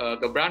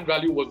the brand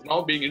value was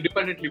now being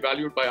independently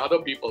valued by other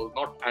people,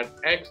 not at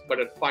X, but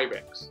at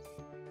 5X.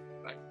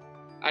 Right?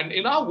 And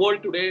in our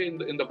world today,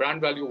 in the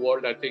brand value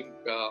world, I think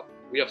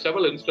we have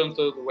several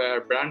instances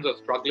where brands are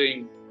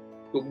struggling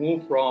to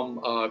move from,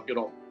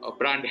 a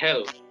brand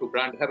hell to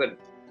brand heaven.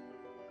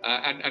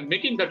 And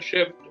making that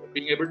shift,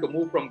 being able to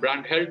move from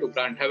brand hell to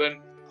brand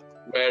heaven,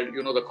 where,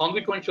 the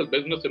consequential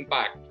business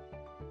impact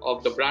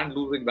of the brand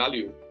losing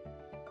value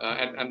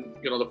and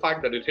the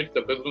fact that it hits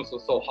the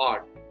businesses so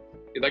hard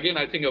is, again,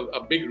 I think a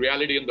big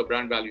reality in the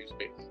brand value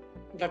space.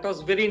 That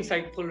was very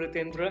insightful,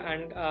 Ritendra,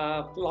 and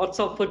lots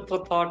of food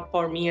for thought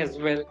for me as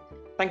well.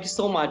 Thank you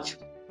so much.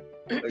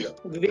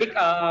 Vivek,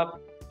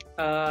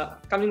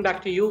 coming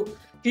back to you,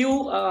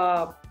 few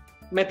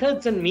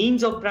methods and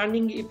means of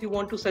branding, if you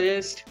want to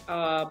suggest.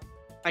 And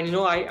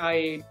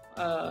I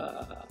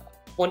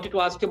wanted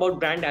to ask you about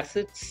brand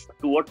assets.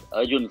 To what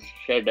Arjun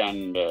said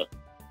and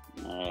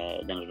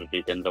then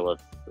Ritendra was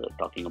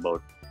talking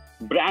about,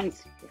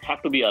 brands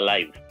have to be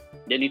alive.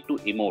 They need to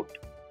emote.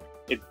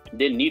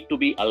 They need to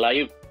be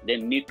alive. They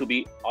need to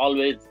be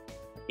always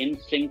in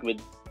sync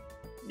with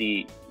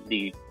the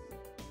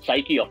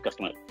psyche of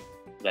customers,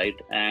 right?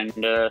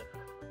 And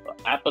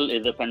Apple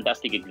is a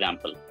fantastic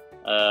example.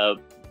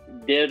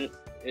 Their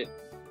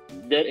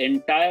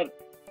entire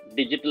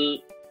digital,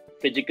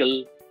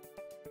 physical,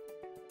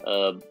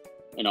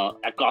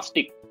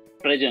 acoustic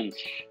presence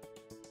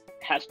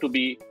has to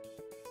be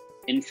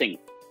in sync.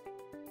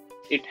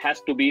 It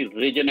has to be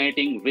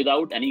resonating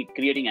without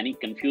creating any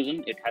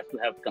confusion. It has to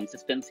have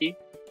consistency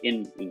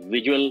in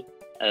visual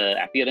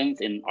appearance,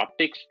 in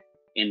optics,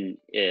 in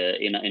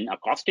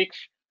acoustics,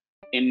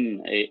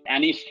 in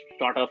any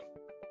sort of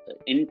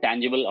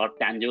intangible or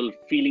tangible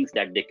feelings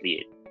that they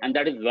create. And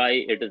that is why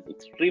it is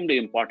extremely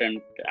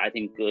important. I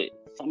think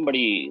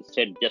somebody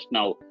said just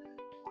now,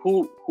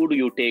 who do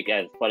you take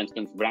as, for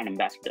instance, brand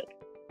ambassador,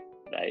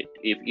 right?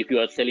 If you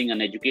are selling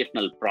an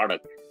educational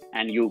product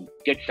and you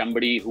get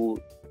somebody who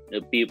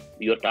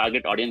your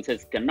target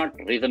audiences cannot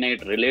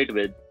relate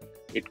with,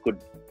 it could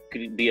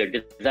be a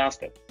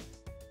disaster.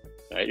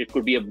 Right? It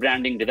could be a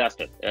branding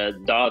disaster.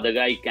 The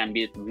guy can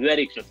be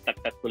very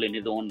successful in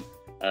his own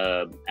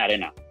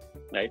arena,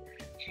 right?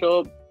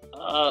 So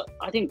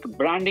I think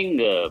branding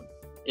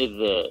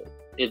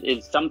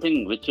is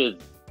something which is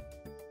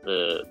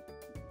the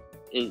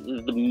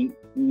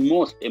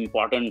most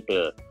important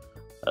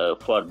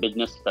for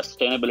business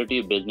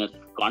sustainability, business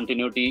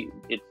continuity.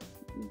 It's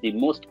the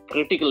most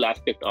critical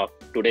aspect of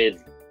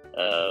today's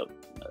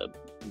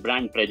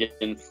brand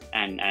presence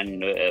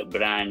and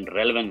brand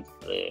relevance,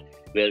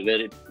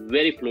 where it's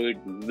very fluid,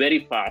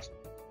 very fast.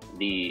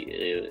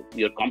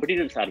 Your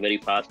competitors are very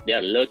fast. They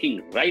are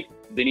lurking right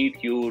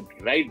beneath you,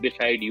 right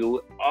beside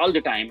you all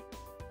the time.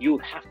 You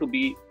have to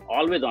be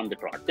always on the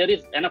trot. There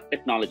is enough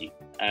technology.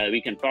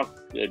 We can talk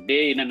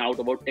day in and out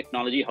about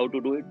technology, how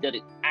to do it. There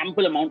is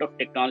ample amount of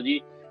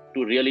technology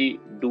to really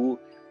do.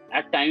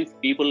 At times,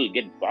 people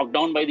get bogged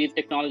down by these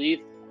technologies.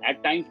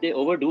 At times, they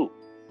overdo.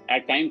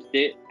 At times,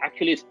 they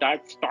actually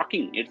start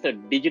stalking. It's a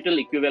digital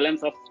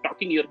equivalence of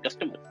stalking your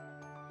customers,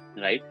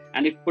 right?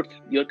 And it puts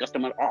your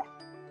customer off,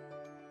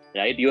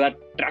 right? You are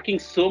tracking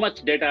so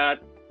much data.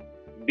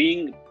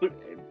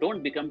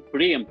 Don't become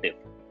preemptive.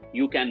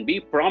 You can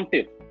be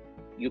promptive.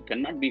 You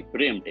cannot be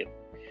preemptive.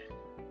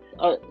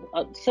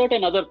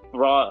 Certain other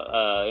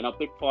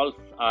pitfalls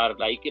are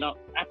like,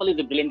 Apple is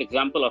a brilliant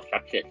example of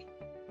success,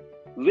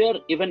 where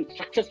even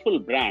successful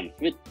brands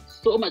with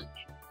so much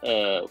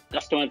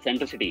customer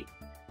centricity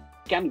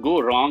can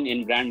go wrong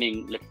in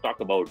branding. Let's talk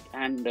about,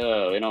 and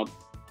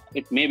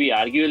it may be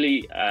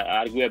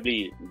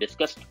arguably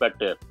discussed, but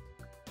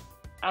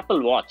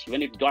Apple Watch,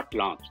 when it got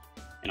launched,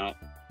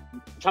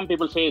 some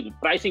people say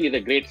pricing is a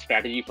great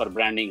strategy for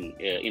branding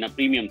in a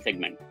premium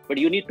segment, but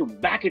you need to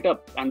back it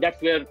up, and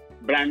that's where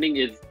branding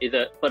is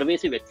a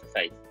pervasive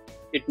exercise.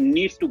 It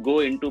needs to go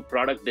into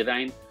product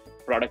design,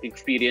 product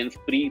experience,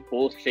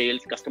 post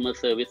sales, customer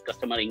service,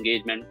 customer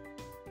engagement,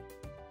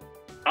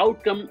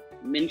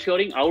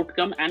 ensuring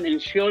outcome, and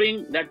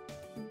ensuring that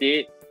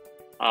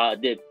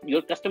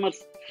your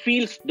customers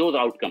feels those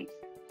outcomes.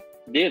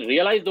 They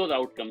realize those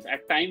outcomes.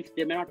 At times,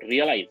 they may not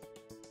realize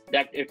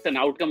that it's an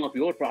outcome of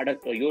your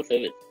product or your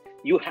service.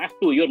 You have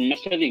to, your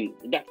messaging,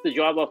 that's the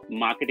job of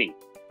marketing,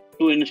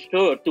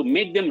 to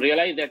make them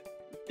realize that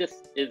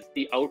this is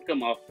the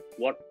outcome of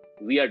what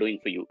we are doing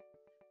for you.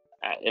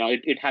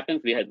 It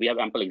happens. We have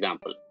ample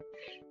example.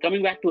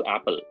 Coming back to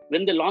Apple,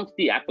 when they launched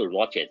the Apple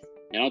Watches,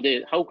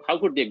 how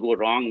could they go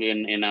wrong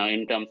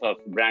in terms of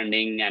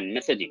branding and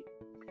messaging?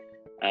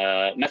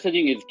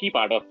 Messaging is key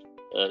part of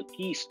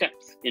key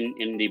steps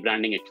in the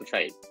branding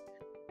exercise.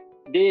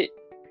 They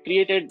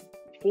created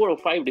 4 or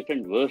 5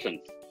 different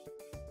versions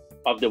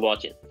of the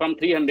watches, from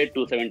 300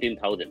 to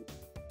 17,000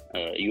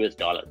 US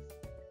dollars.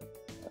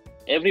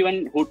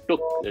 Everyone who took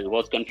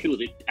was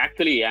confused.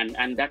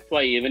 And that's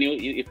why even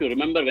if you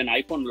remember when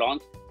iPhone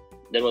launched,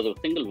 there was a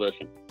single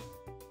version.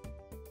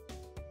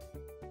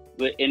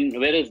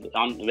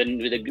 when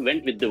we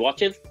went with the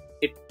watches,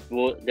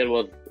 there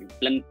was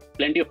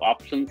plenty of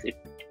options.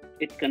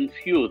 It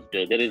confused.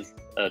 There is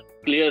a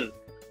clear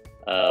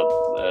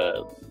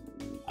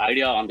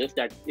idea on this,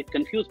 that it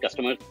confused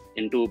customers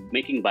into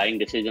making buying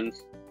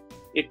decisions.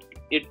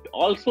 It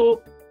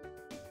also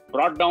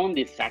brought down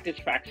the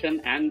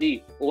satisfaction and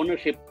the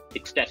ownership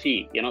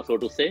ecstasy, so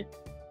to say,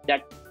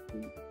 that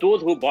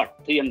those who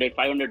bought $300,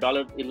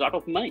 $500 is a lot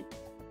of money.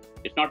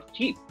 It's not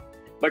cheap.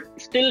 But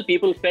still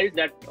people felt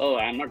that, oh,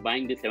 I'm not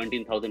buying the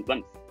 17,000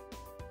 once.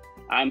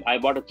 I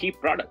bought a cheap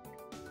product.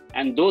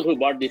 And those who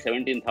bought the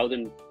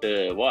 17,000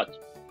 watch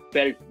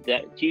felt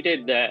that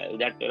cheated,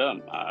 that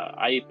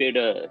I paid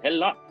a hell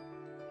lot.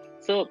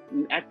 So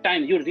at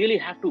times you really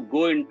have to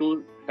go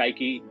into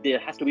psyche. There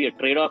has to be a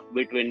trade-off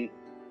between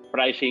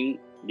pricing,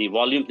 the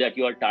volumes that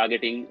you are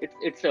targeting.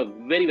 It's a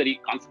very, very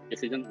conscious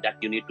decision that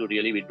you need to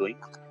really be doing.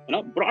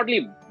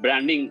 Broadly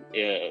branding,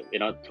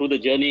 through the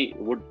journey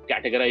would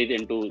categorize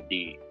into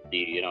the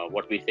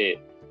what we say,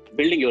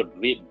 building your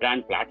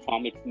brand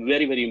platform. It's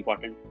very, very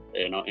important.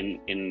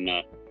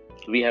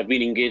 We have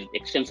been engaged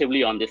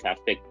extensively on this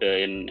aspect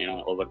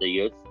over the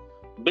years.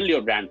 Build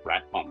your brand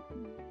platform.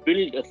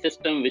 Build a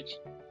system which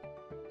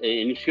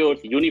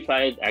ensures,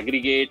 unifies,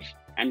 aggregates,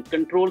 and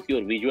controls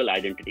your visual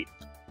identity.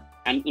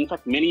 And in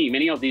fact,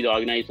 many of these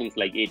organizations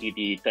like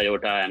ATT,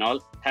 Toyota, and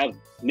all have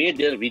made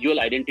their visual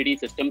identity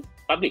systems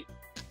public.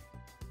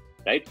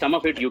 Right? Some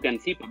of it you can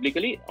see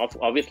publicly.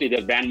 Obviously,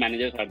 their brand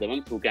managers are the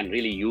ones who can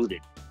really use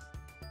it.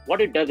 What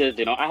it does is,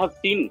 I have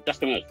seen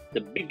customers,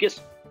 the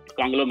biggest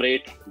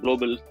conglomerate,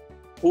 global,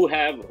 who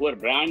are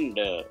brand,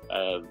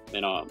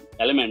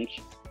 elements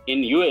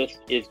in US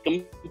is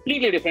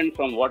completely different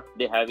from what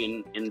they have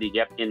in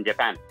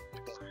Japan.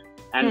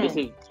 And this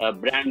is a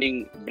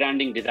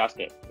branding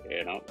disaster.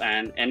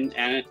 And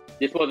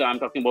this was, I'm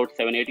talking about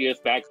 7-8 years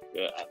back.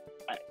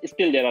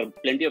 Still, there are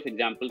plenty of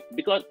examples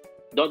because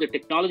though the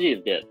technology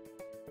is there.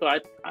 So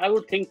I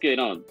would think,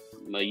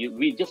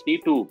 we just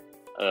need to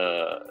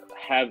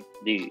have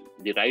the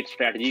right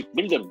strategy,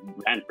 build a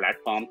brand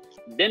platform,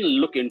 then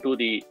look into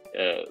the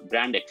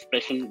brand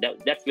expression.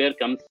 That's where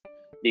comes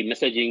the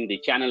messaging, the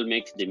channel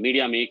mix, the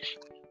media mix,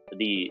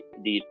 the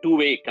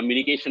two-way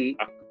communication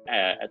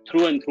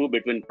through and through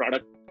between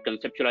product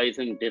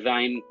conceptualization,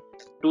 design,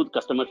 to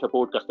customer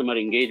support, customer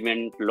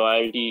engagement,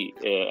 loyalty,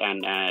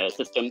 and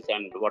systems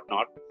and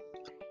whatnot.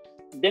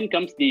 Then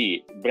comes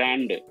the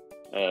brand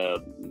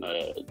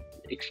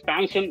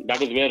expansion.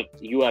 That is where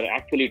you are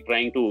actually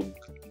trying to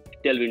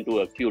delve into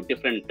a few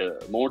different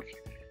modes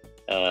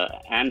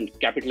and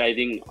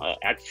capitalizing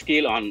at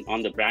scale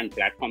on the brand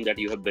platform that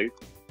you have built.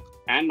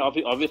 And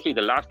obviously,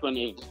 the last one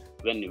is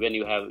when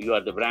you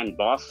are the brand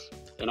boss,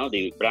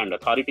 the brand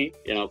authority.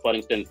 For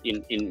instance,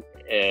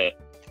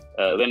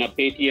 when a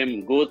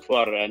Paytm goes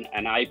for an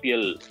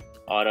IPL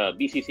or a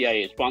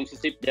BCCI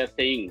sponsorship, they're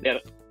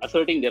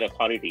asserting their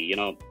authority.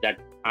 That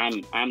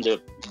I'm the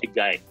big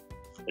guy.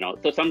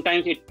 So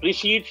sometimes it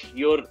precedes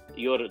your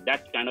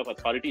that kind of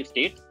authority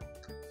state.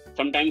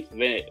 Sometimes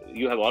when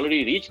you have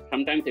already reached,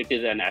 sometimes it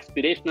is an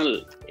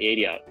aspirational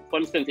area. For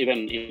instance,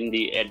 even in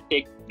the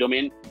edtech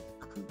domain,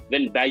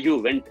 when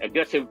Baidu went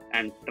aggressive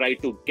and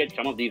tried to get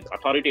some of these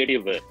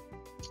authoritative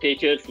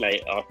statures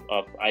like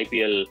of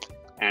IPL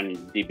and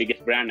the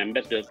biggest brand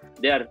ambassadors,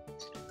 they are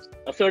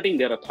asserting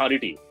their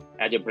authority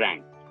as a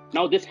brand.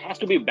 Now, this has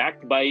to be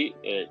backed by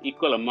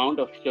equal amount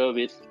of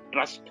service,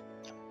 trust,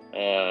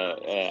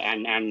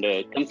 and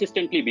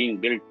consistently being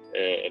built,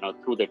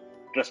 through the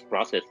trust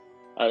process.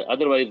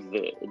 Otherwise,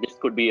 this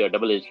could be a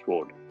double-edged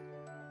sword.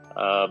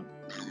 And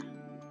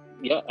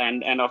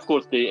of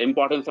course, the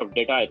importance of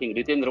data. I think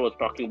Ritendra was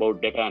talking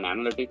about data and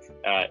analytics.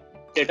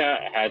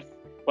 Data has,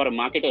 for a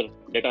marketer,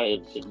 data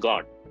is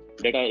God.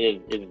 Data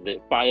is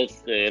the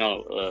pious,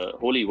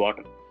 holy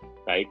water,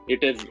 right?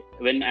 It is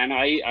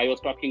I was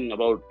talking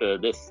about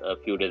this a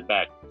few days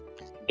back.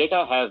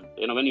 Data has,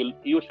 when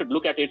you should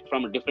look at it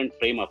from a different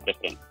frame of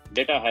reference.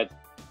 Data has,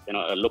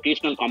 a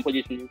locational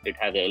composition. It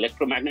has an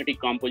electromagnetic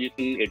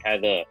composition. It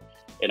has the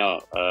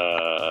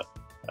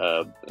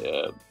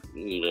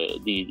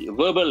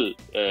verbal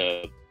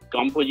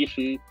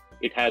composition.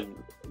 It has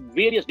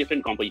various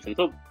different compositions.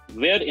 So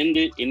where in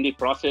the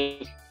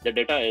process the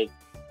data is,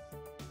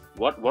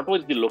 what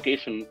was the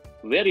location,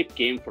 where it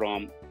came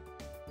from,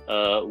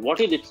 what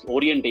is its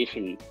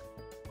orientation,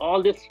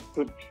 all this.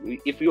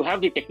 If you have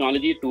the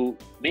technology to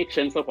make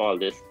sense of all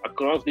this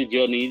across the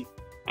journeys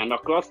and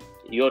across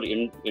your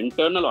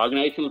internal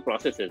organizational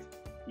processes,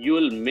 you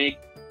will make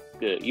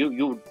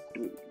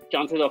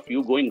chances of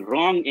you going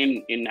wrong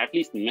in at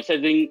least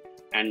messaging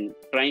and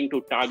trying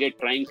to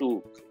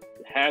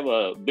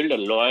build a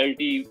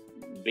loyalty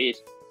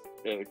based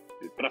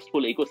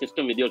trustful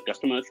ecosystem with your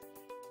customers,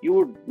 you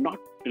would not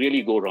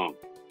really go wrong.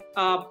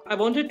 I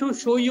wanted to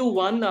show you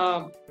one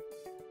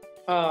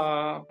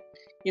color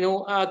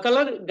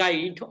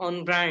guide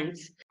on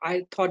brands.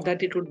 I thought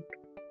that it would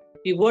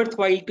be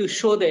worthwhile to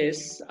show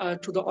this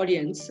to the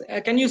audience.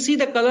 Can you see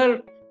the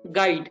color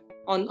guide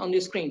on the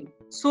screen?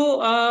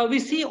 So we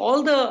see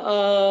all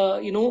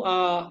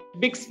the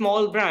big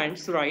small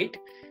brands, right?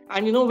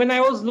 And when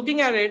I was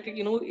looking at it,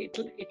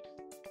 it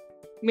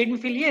made me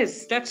feel,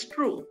 yes, that's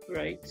true,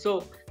 right?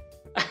 So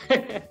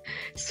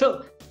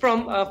so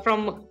from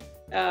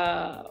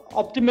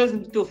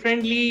optimism to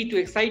friendly to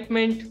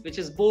excitement, which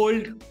is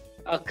bold,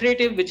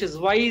 creative, which is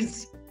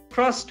wise,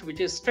 trust, which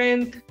is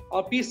strength,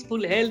 or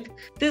peaceful health.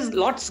 There's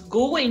lots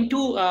go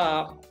into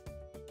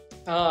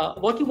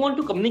what you want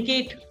to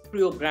communicate through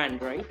your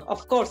brand, right?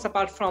 Of course,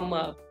 apart from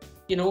how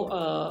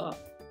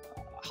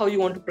you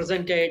want to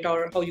present it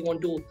or how you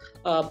want to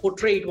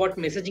portray it, what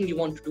messaging you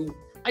want to do.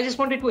 I just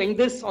wanted to end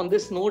this on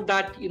this note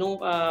that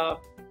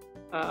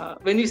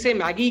when we say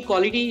Maggi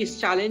quality is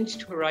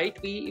challenged, right?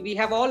 We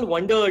have all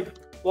wondered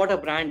what a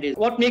brand is,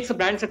 what makes a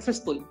brand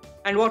successful,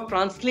 and what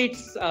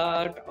translates,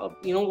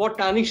 what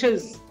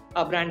tarnishes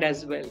a brand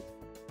as well.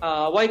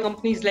 Why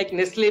companies like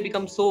Nestle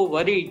become so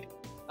worried,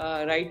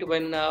 right,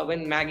 when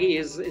Maggi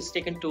is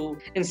taken to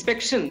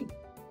inspection,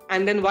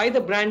 and then why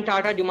the brand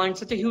Tata demands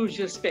such a huge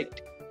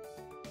respect,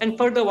 and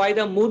further why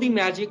the Modi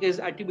magic is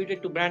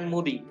attributed to brand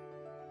Modi,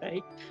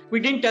 right? We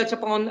didn't touch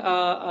upon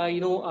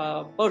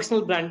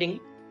personal branding,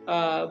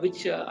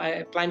 which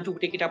I plan to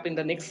take it up in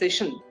the next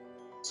session.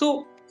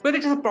 So whether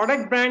it is a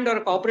product brand or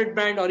a corporate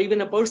brand or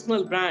even a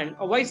personal brand,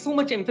 why so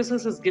much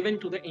emphasis is given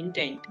to the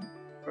intent,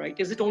 right?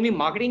 Is it only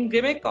marketing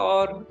gimmick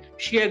or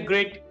sheer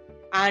grit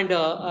and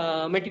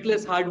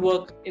meticulous hard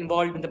work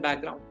involved in the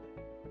background?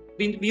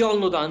 We all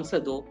know the answer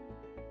though.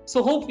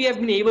 So hope we have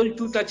been able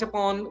to touch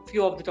upon a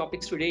few of the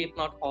topics today, if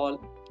not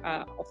all.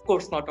 Of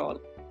course, not all.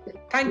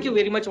 Thank you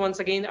very much once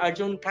again,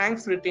 Arjun.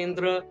 Thanks,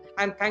 Ritendra.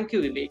 And thank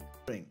you, Vivek.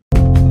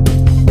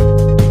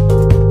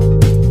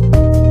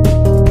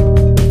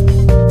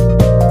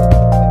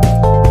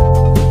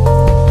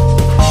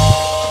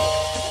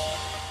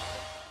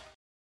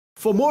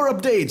 For more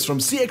updates from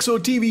CXO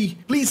TV,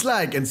 please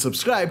like and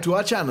subscribe to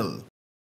our channel.